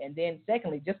being, and then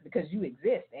secondly, just because you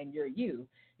exist and you're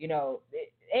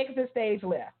exit stage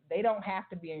left. They don't have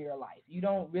to be in your life. You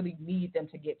don't really need them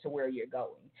to get to where you're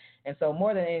going. And so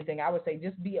more than anything, I would say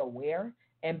just be aware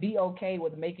and be okay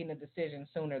with making a decision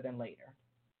sooner than later.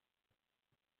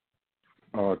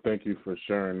 Thank you for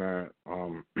sharing that.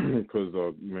 Because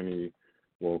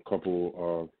a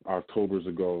couple Octobers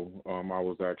ago, I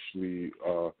was actually,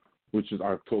 which is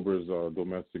October's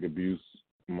domestic abuse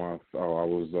month. I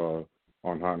was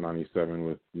on Hot 97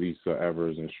 with Lisa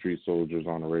Evers and Street Soldiers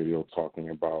on the radio talking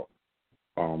about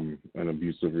an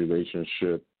abusive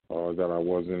relationship that I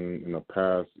was in the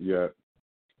past. Yet,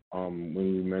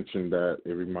 when you mentioned that,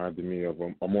 it reminded me of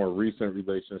a more recent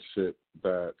relationship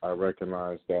that I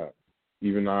recognized that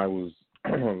even I was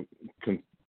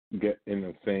get in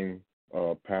the same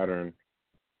pattern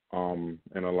and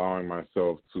allowing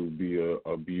myself to be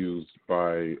abused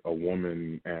by a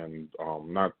woman, and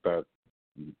not that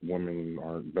women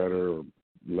aren't better or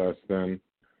less than,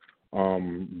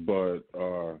 but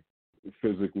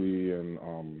physically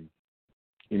and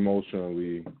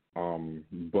emotionally.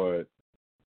 But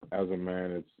as a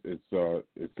man, it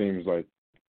seems like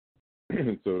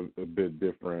it's a bit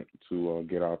different to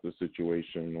get out the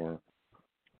situation or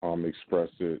express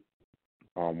it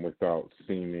without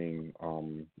seeming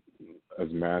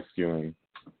as masculine.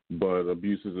 But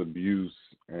abuse is abuse,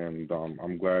 and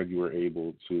I'm glad you were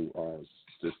able to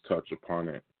just touch upon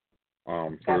it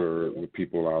for the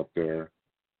people out there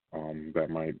that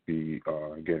might be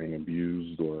getting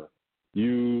abused or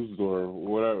used or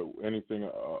whatever, anything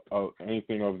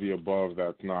of the above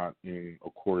that's not in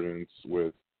accordance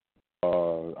with,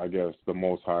 I guess, the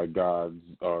Most High God's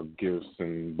gifts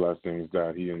and blessings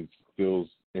that He instills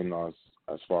in us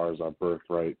as far as our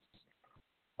birthrights.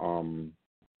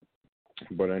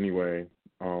 But anyway,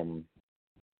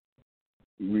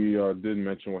 we did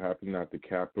mention what happened at the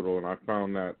Capitol, and I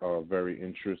found that very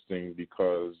interesting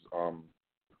because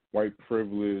white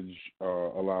privilege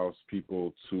allows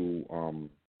people to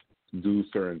do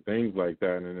certain things like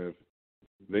that, and if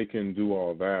they can do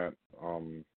all that,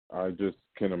 I just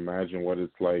can imagine what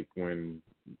it's like when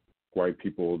white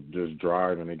people just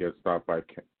drive and they get stopped by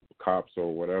cops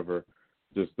or whatever,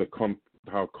 just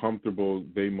how comfortable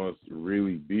they must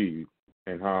really be,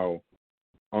 and how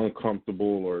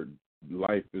uncomfortable or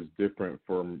life is different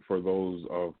for those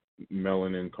of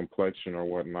melanin complexion or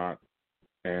whatnot.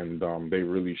 And they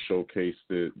really showcased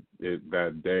it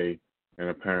that day, and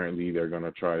apparently they're going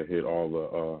to try to hit all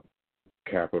the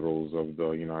capitals of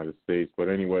the United States. But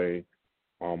anyway,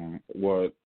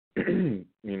 what they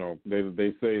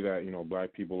say that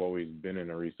black people always been in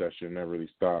a recession, never really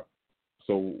stopped.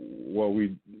 So what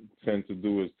we tend to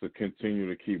do is to continue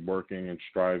to keep working and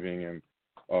striving, and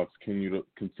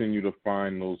continue to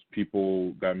find those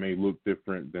people that may look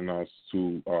different than us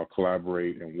to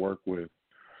collaborate and work with.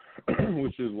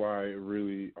 Which is why I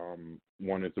really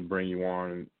wanted to bring you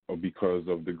on, because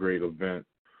of the great event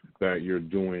that you're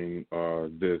doing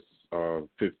this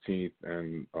 15th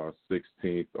and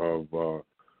 16th of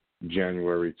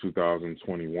January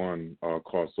 2021,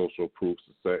 called Social Proof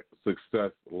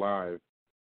Success Live,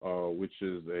 which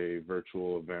is a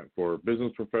virtual event for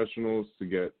business professionals to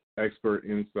get expert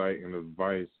insight and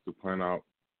advice to plan out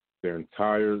their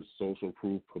entire social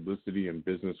proof publicity and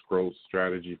business growth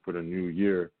strategy for the new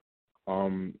year.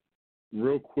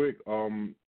 Real quick, I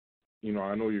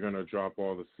know you're going to drop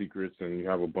all the secrets, and you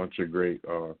have a bunch of great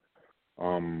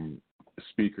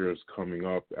speakers coming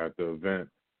up at the event,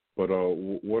 but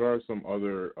what are some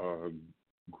other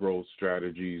growth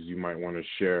strategies you might want to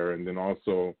share? And then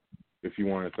also, if you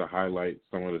wanted to highlight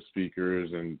some of the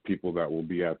speakers and people that will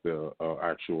be at the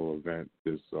actual event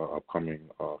this upcoming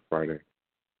Friday.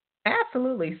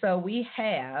 Absolutely. So we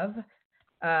have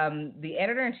the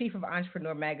editor-in-chief of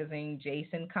Entrepreneur Magazine,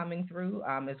 Jason, coming through,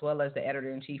 as well as the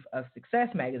editor-in-chief of Success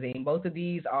Magazine. Both of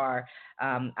these are,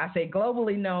 I say,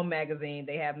 globally known magazines.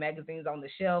 They have magazines on the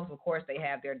shelves. Of course, they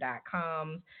have their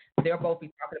 .coms. They'll both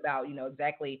be talking about,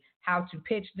 exactly how to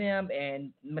pitch them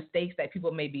and mistakes that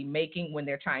people may be making when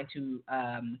they're trying to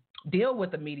deal with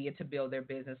the media to build their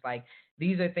business. Like,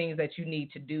 these are things that you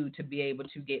need to do to be able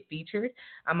to get featured.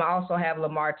 I also have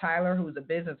Lamar Tyler, who's a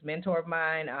business mentor of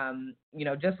mine.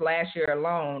 Just last year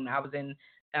alone, I was in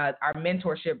our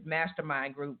mentorship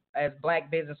mastermind group as Black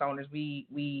business owners.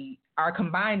 Our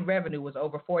combined revenue was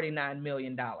over $49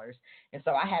 million. And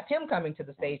so I have him coming to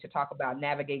the stage to talk about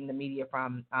navigating the media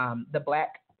from the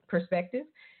Black perspective.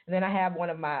 And then I have one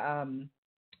of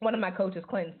my coaches,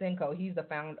 Clinton Senko. He's the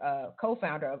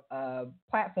co-founder of a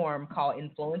platform called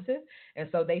Influences. And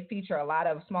so they feature a lot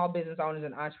of small business owners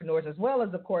and entrepreneurs, as well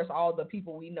as, of course, all the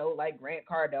people we know like Grant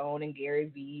Cardone and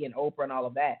Gary Vee and Oprah and all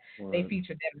of that. Right. They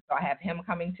feature them. So I have him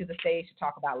coming to the stage to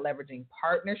talk about leveraging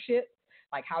partnerships,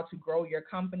 like how to grow your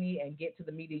company and get to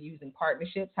the media using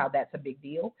partnerships, how that's a big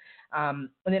deal. And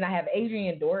then I have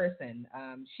Adrienne Dorison.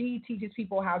 She teaches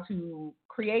people how to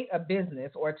create a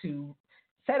business or to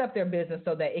set up their business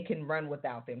so that it can run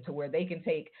without them, to where they can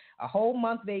take a whole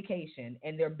month vacation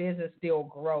and their business still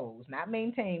grows, not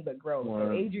maintained, but grows. Wow.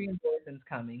 So Adrian Boyson's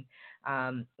coming.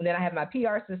 And then I have my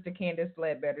PR sister, Candace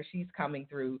Ledbetter. She's coming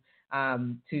through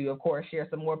to, of course, share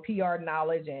some more PR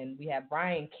knowledge. And we have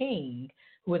Brian King,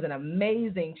 who is an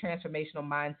amazing transformational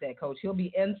mindset coach. He'll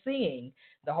be emceeing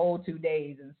the whole 2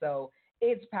 days. And so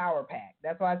it's power packed.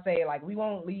 That's why I say, like, we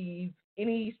won't leave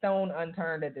any stone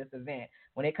unturned at this event.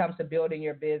 When it comes to building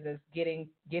your business, building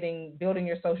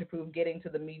your social proof, getting to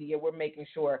the media, we're making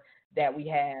sure that we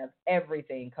have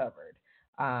everything covered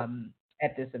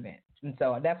at this event. And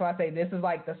so that's why I say this is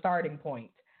like the starting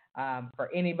point for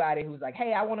anybody who's like,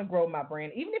 hey, I want to grow my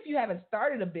brand. Even if you haven't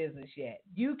started a business yet,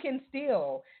 you can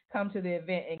still come to the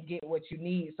event and get what you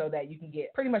need so that you can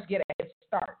pretty much get a head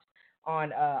start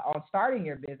on starting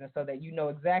your business, so that you know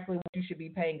exactly what you should be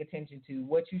paying attention to,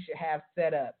 what you should have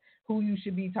set up, who you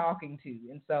should be talking to.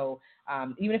 And so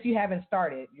even if you haven't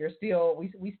started,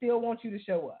 we still want you to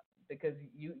show up, because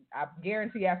I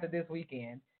guarantee after this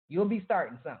weekend, you'll be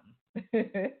starting something.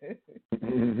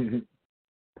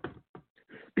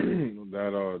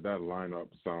 That lineup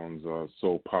sounds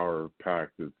so power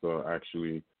packed. It's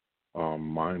actually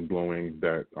mind blowing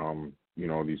that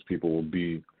these people will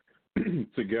be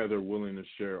together, willing to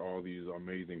share all these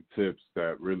amazing tips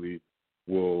that really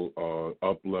will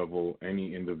up level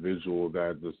any individual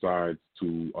that decides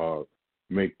to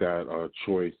make that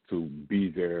choice to be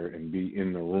there and be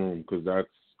in the room, because that's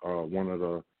one of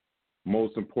the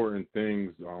most important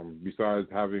things. Besides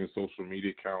having social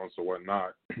media accounts or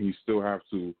whatnot, you still have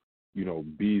to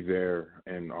be there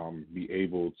and be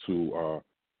able to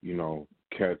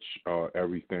catch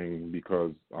everything,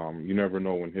 because you never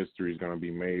know when history is going to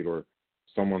be made, or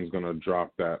someone's going to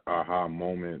drop that aha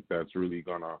moment that's really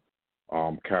going to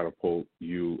catapult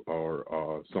you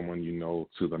or someone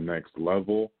to the next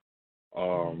level.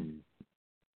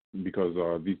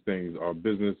 Because these things,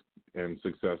 business and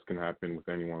success can happen with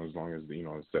anyone as long as they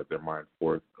set their mind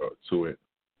forth to it.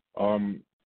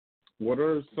 What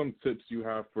are some tips you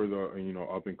have for the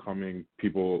up and coming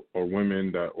people or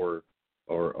women that or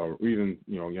even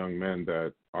young men,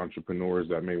 that entrepreneurs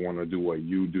that may want to do what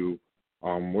you do?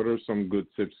 What are some good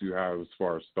tips you have as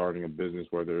far as starting a business,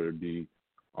 whether it be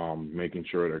making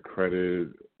sure their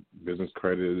business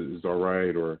credit is all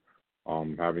right, or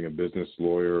having a business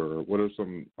lawyer, or what are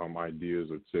some ideas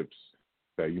or tips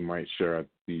that you might share at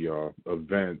the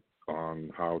event on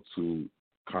how to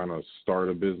kind of start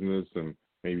a business and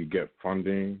maybe get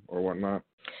funding or whatnot?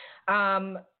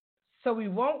 So we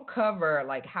won't cover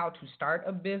like how to start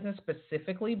a business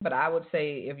specifically, but I would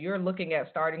say if you're looking at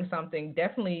starting something,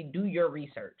 definitely do your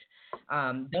research.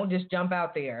 Don't just jump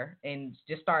out there and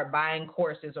just start buying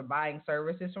courses or buying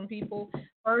services from people.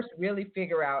 First, really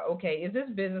figure out, okay, is this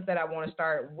business that I want to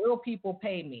start, will people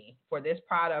pay me for this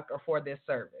product or for this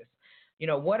service?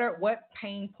 What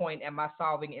pain point am I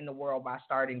solving in the world by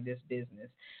starting this business?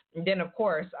 And then, of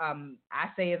course, I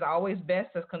say it's always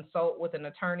best to consult with an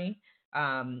attorney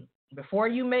before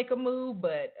you make a move.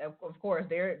 But of course,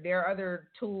 there are other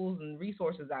tools and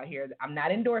resources out here. I'm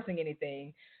not endorsing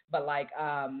anything, but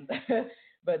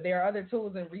but there are other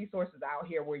tools and resources out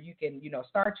here where you can,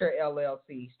 start your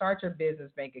LLC, start your business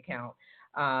bank account,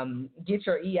 get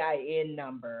your EIN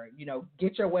number,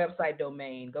 get your website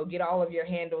domain, go get all of your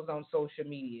handles on social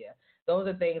media. Those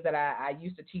are things that I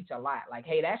used to teach a lot. Like,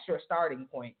 hey, that's your starting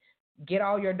point. Get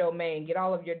all your domain, get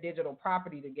all of your digital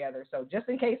property together. So just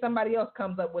in case somebody else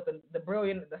comes up with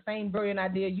the same brilliant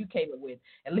idea you came up with,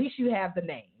 at least you have the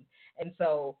name. And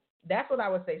so that's what I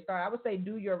would say. I would say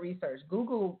do your research.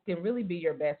 Google can really be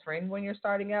your best friend when you're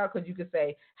starting out, because you could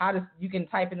say you can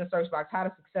type in the search box how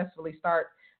to successfully start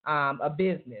a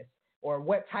business, or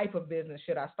what type of business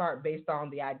should I start based on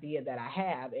the idea that I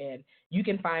have. And you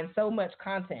can find so much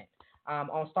content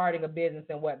on starting a business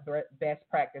and what best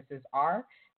practices are.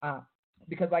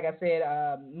 Because like I said,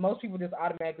 most people just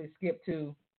automatically skip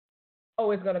to, oh,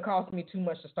 it's going to cost me too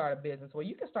much to start a business. Well,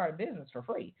 you can start a business for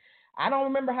free. I don't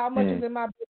remember how much was in my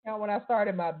business account when I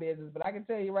started my business, but I can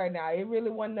tell you right now, it really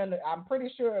wasn't I'm pretty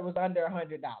sure it was under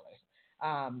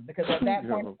 $100. Because at that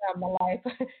point in time in my life,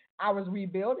 I was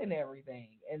rebuilding everything.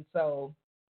 And so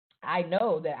I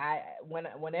know that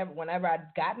whenever I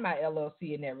got my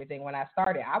LLC and everything, when I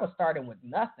started, I was starting with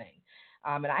nothing.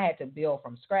 And I had to build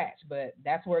from scratch. But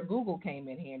that's where Google came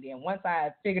in handy. And once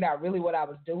I figured out really what I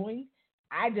was doing,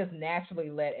 I just naturally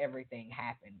let everything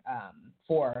happen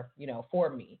for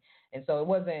me. And so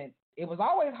it was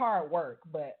always hard work,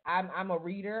 but I'm a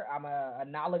reader. I'm a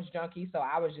knowledge junkie. So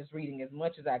I was just reading as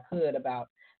much as I could about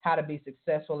how to be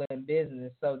successful in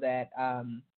business, so that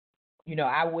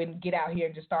I wouldn't get out here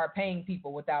and just start paying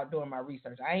people without doing my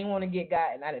research. I ain't want to get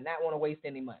got, and I did not want to waste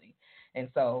any money. And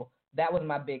so that was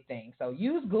my big thing. So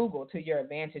use Google to your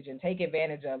advantage and take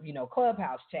advantage of,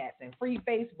 Clubhouse chats and free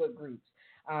Facebook groups.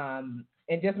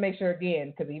 And just make sure,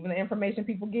 again, because even the information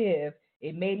people give,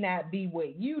 it may not be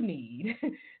what you need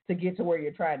to get to where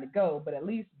you're trying to go, but at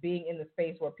least being in the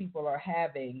space where people are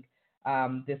having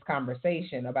this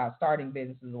conversation about starting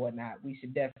businesses and whatnot, we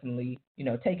should definitely,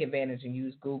 take advantage and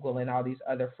use Google and all these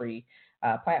other free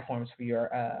platforms for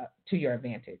to your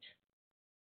advantage.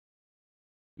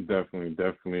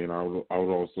 Definitely, and I would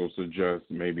also suggest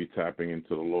maybe tapping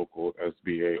into the local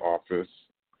SBA office,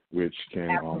 which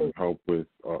can help with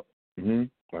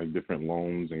like different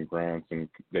loans and grants, and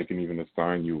they can even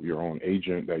assign you your own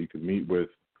agent that you can meet with.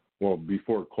 Well,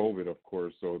 before COVID, of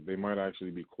course, so they might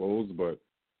actually be closed, but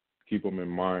keep them in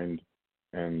mind,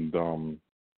 and and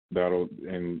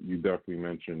you definitely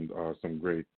mentioned some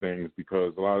great things,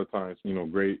 because a lot of times,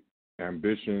 great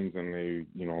ambitions, and they,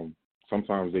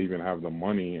 sometimes they even have the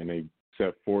money and they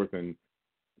set forth and,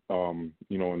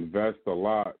 invest a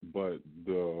lot, but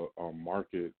the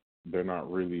market, they're not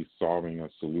really solving a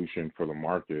solution for the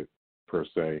market per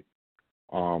se,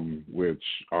 which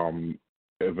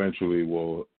eventually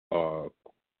will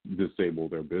disable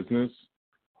their business.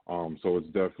 So it's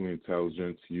definitely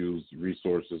intelligent to use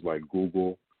resources like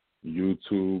Google,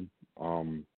 YouTube,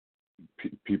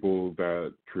 people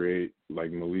that create,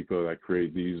 like Maleeka, that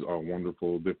create these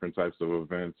wonderful different types of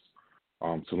events,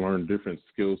 to learn different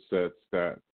skill sets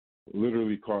that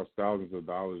literally cost thousands of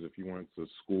dollars if you went to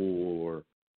school, or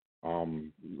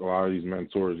a lot of these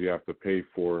mentors you have to pay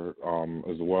for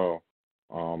as well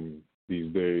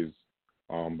these days.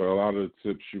 But a lot of the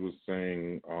tips she was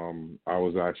saying, I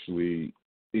was actually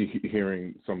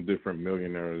hearing some different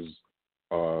millionaires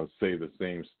say the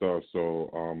same stuff.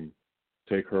 So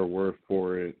take her word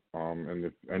for it. And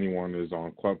if anyone is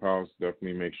on Clubhouse,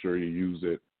 definitely make sure you use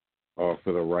it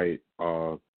for the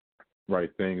right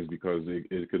things, because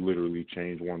it could literally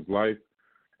change one's life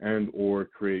and or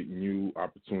create new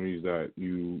opportunities that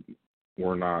you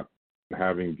were not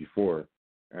having before.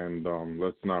 And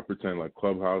let's not pretend like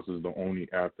Clubhouse is the only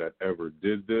app that ever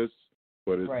did this,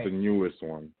 but it's the newest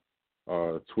one.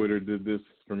 Twitter did this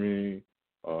for me.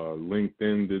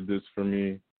 LinkedIn did this for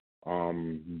me.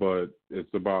 But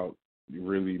it's about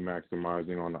really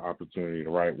maximizing on the opportunity the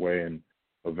right way, and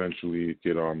eventually it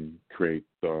could create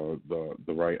the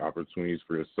right opportunities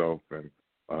for yourself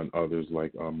and others,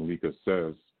 like Maleeka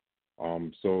says.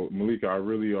 So Maleeka, I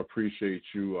really appreciate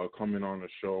you coming on the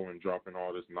show and dropping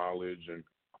all this knowledge and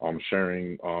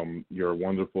sharing your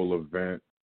wonderful event.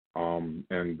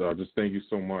 And just thank you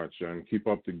so much, and keep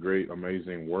up the great,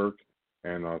 amazing work.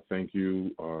 And thank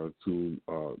you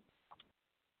to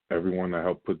everyone that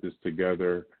helped put this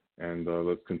together. And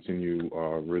let's continue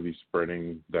really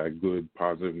spreading that good,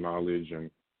 positive knowledge, and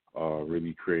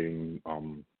really creating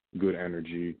good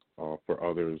energy for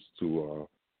others to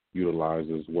utilize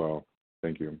as well.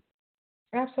 Thank you.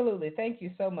 Absolutely. Thank you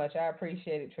so much. I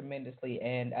appreciate it tremendously.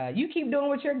 And you keep doing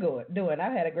what you're doing.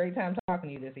 I've had a great time talking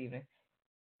to you this evening.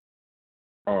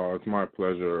 It's my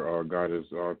pleasure, Goddess.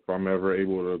 If I'm ever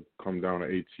able to come down to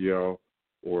ATL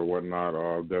or whatnot,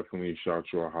 I'll definitely shout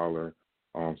you a holler.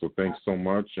 So thanks so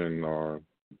much, and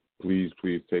please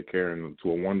take care, and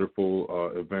to a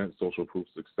wonderful event, Social Proof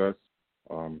Success.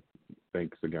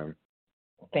 Thanks again.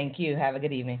 Thank you. Have a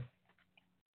good evening.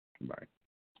 Bye.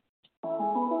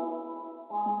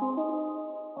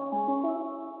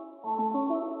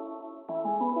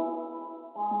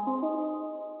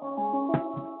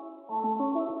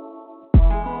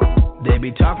 They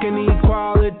be talking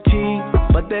equality,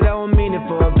 but they don't mean it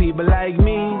for people like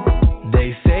me.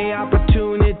 They say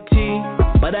opportunity,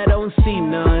 but I don't see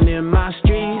none in my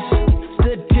streets.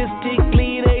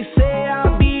 Statistically, they say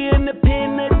I'll be in the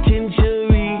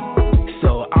penitentiary.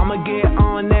 So I'ma get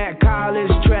on that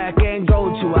college track and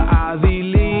go to an Ivy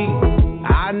League.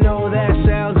 I know that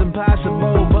sounds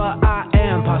impossible, but I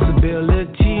am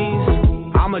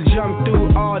possibilities. I'ma jump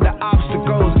through all the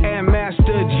obstacles and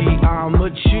master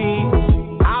geometry.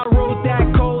 I wrote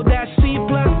that code, that C++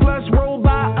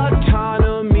 robot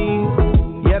autonomy.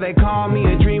 Yeah, they call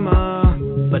me a dreamer,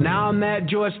 but now I'm at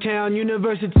Georgetown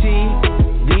University.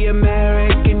 The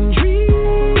American dream.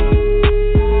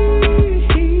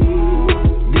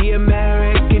 The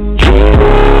American dream.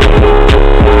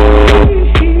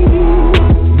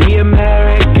 The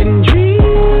American dream.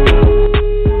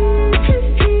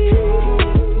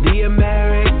 The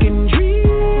American dream.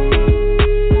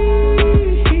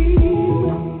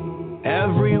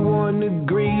 Everyone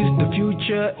agrees the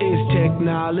future is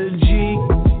technology,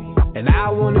 and I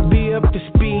wanna be up to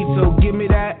speed, so give me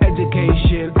that education.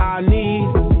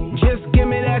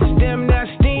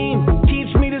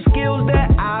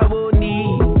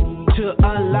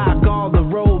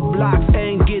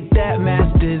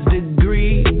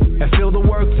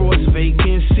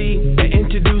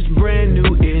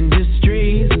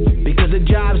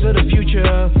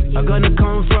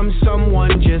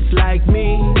 just like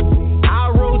me. I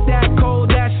wrote that code,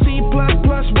 that C++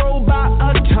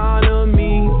 robot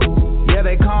autonomy. Yeah,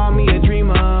 they call me a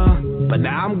dreamer, but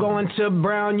now I'm going to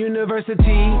Brown University.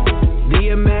 The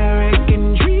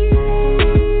American dream.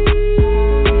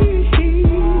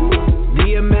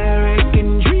 The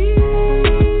American dream.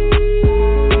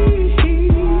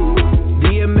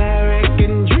 The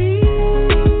American dream.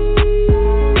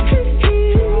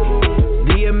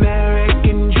 The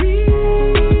American dream.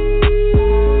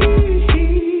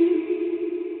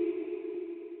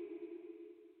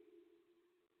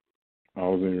 I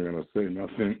wasn't even gonna say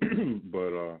nothing,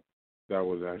 but that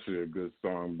was actually a good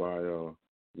song by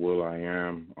Will I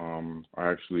Am. I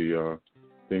actually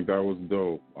think that was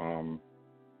dope.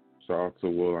 Shout out to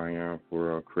Will I Am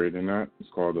for creating that. It's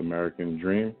called American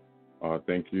Dream.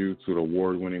 Thank you to the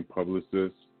award-winning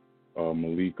publicist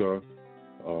Maleeka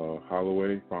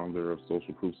Holloway, founder of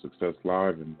Social Proof Success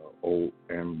Live and the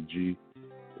OMG,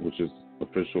 which is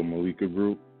official Maleeka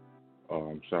group.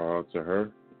 Shout out to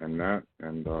her and that.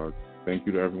 And thank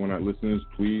you to everyone that listens.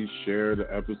 Please share the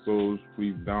episodes.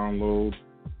 Please download.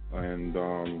 And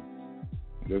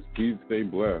just please stay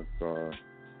blessed.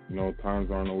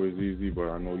 Times aren't always easy, but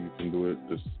I know you can do it.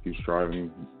 Just keep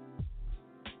striving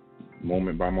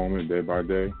moment by moment, day by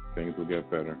day. Things will get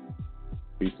better.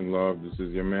 Peace and love. This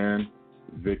is your man,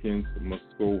 Vikens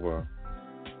Moskova,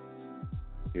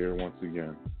 here once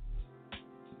again.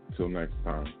 Till next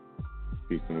time.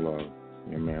 Peace and love.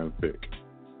 Your man, Vic.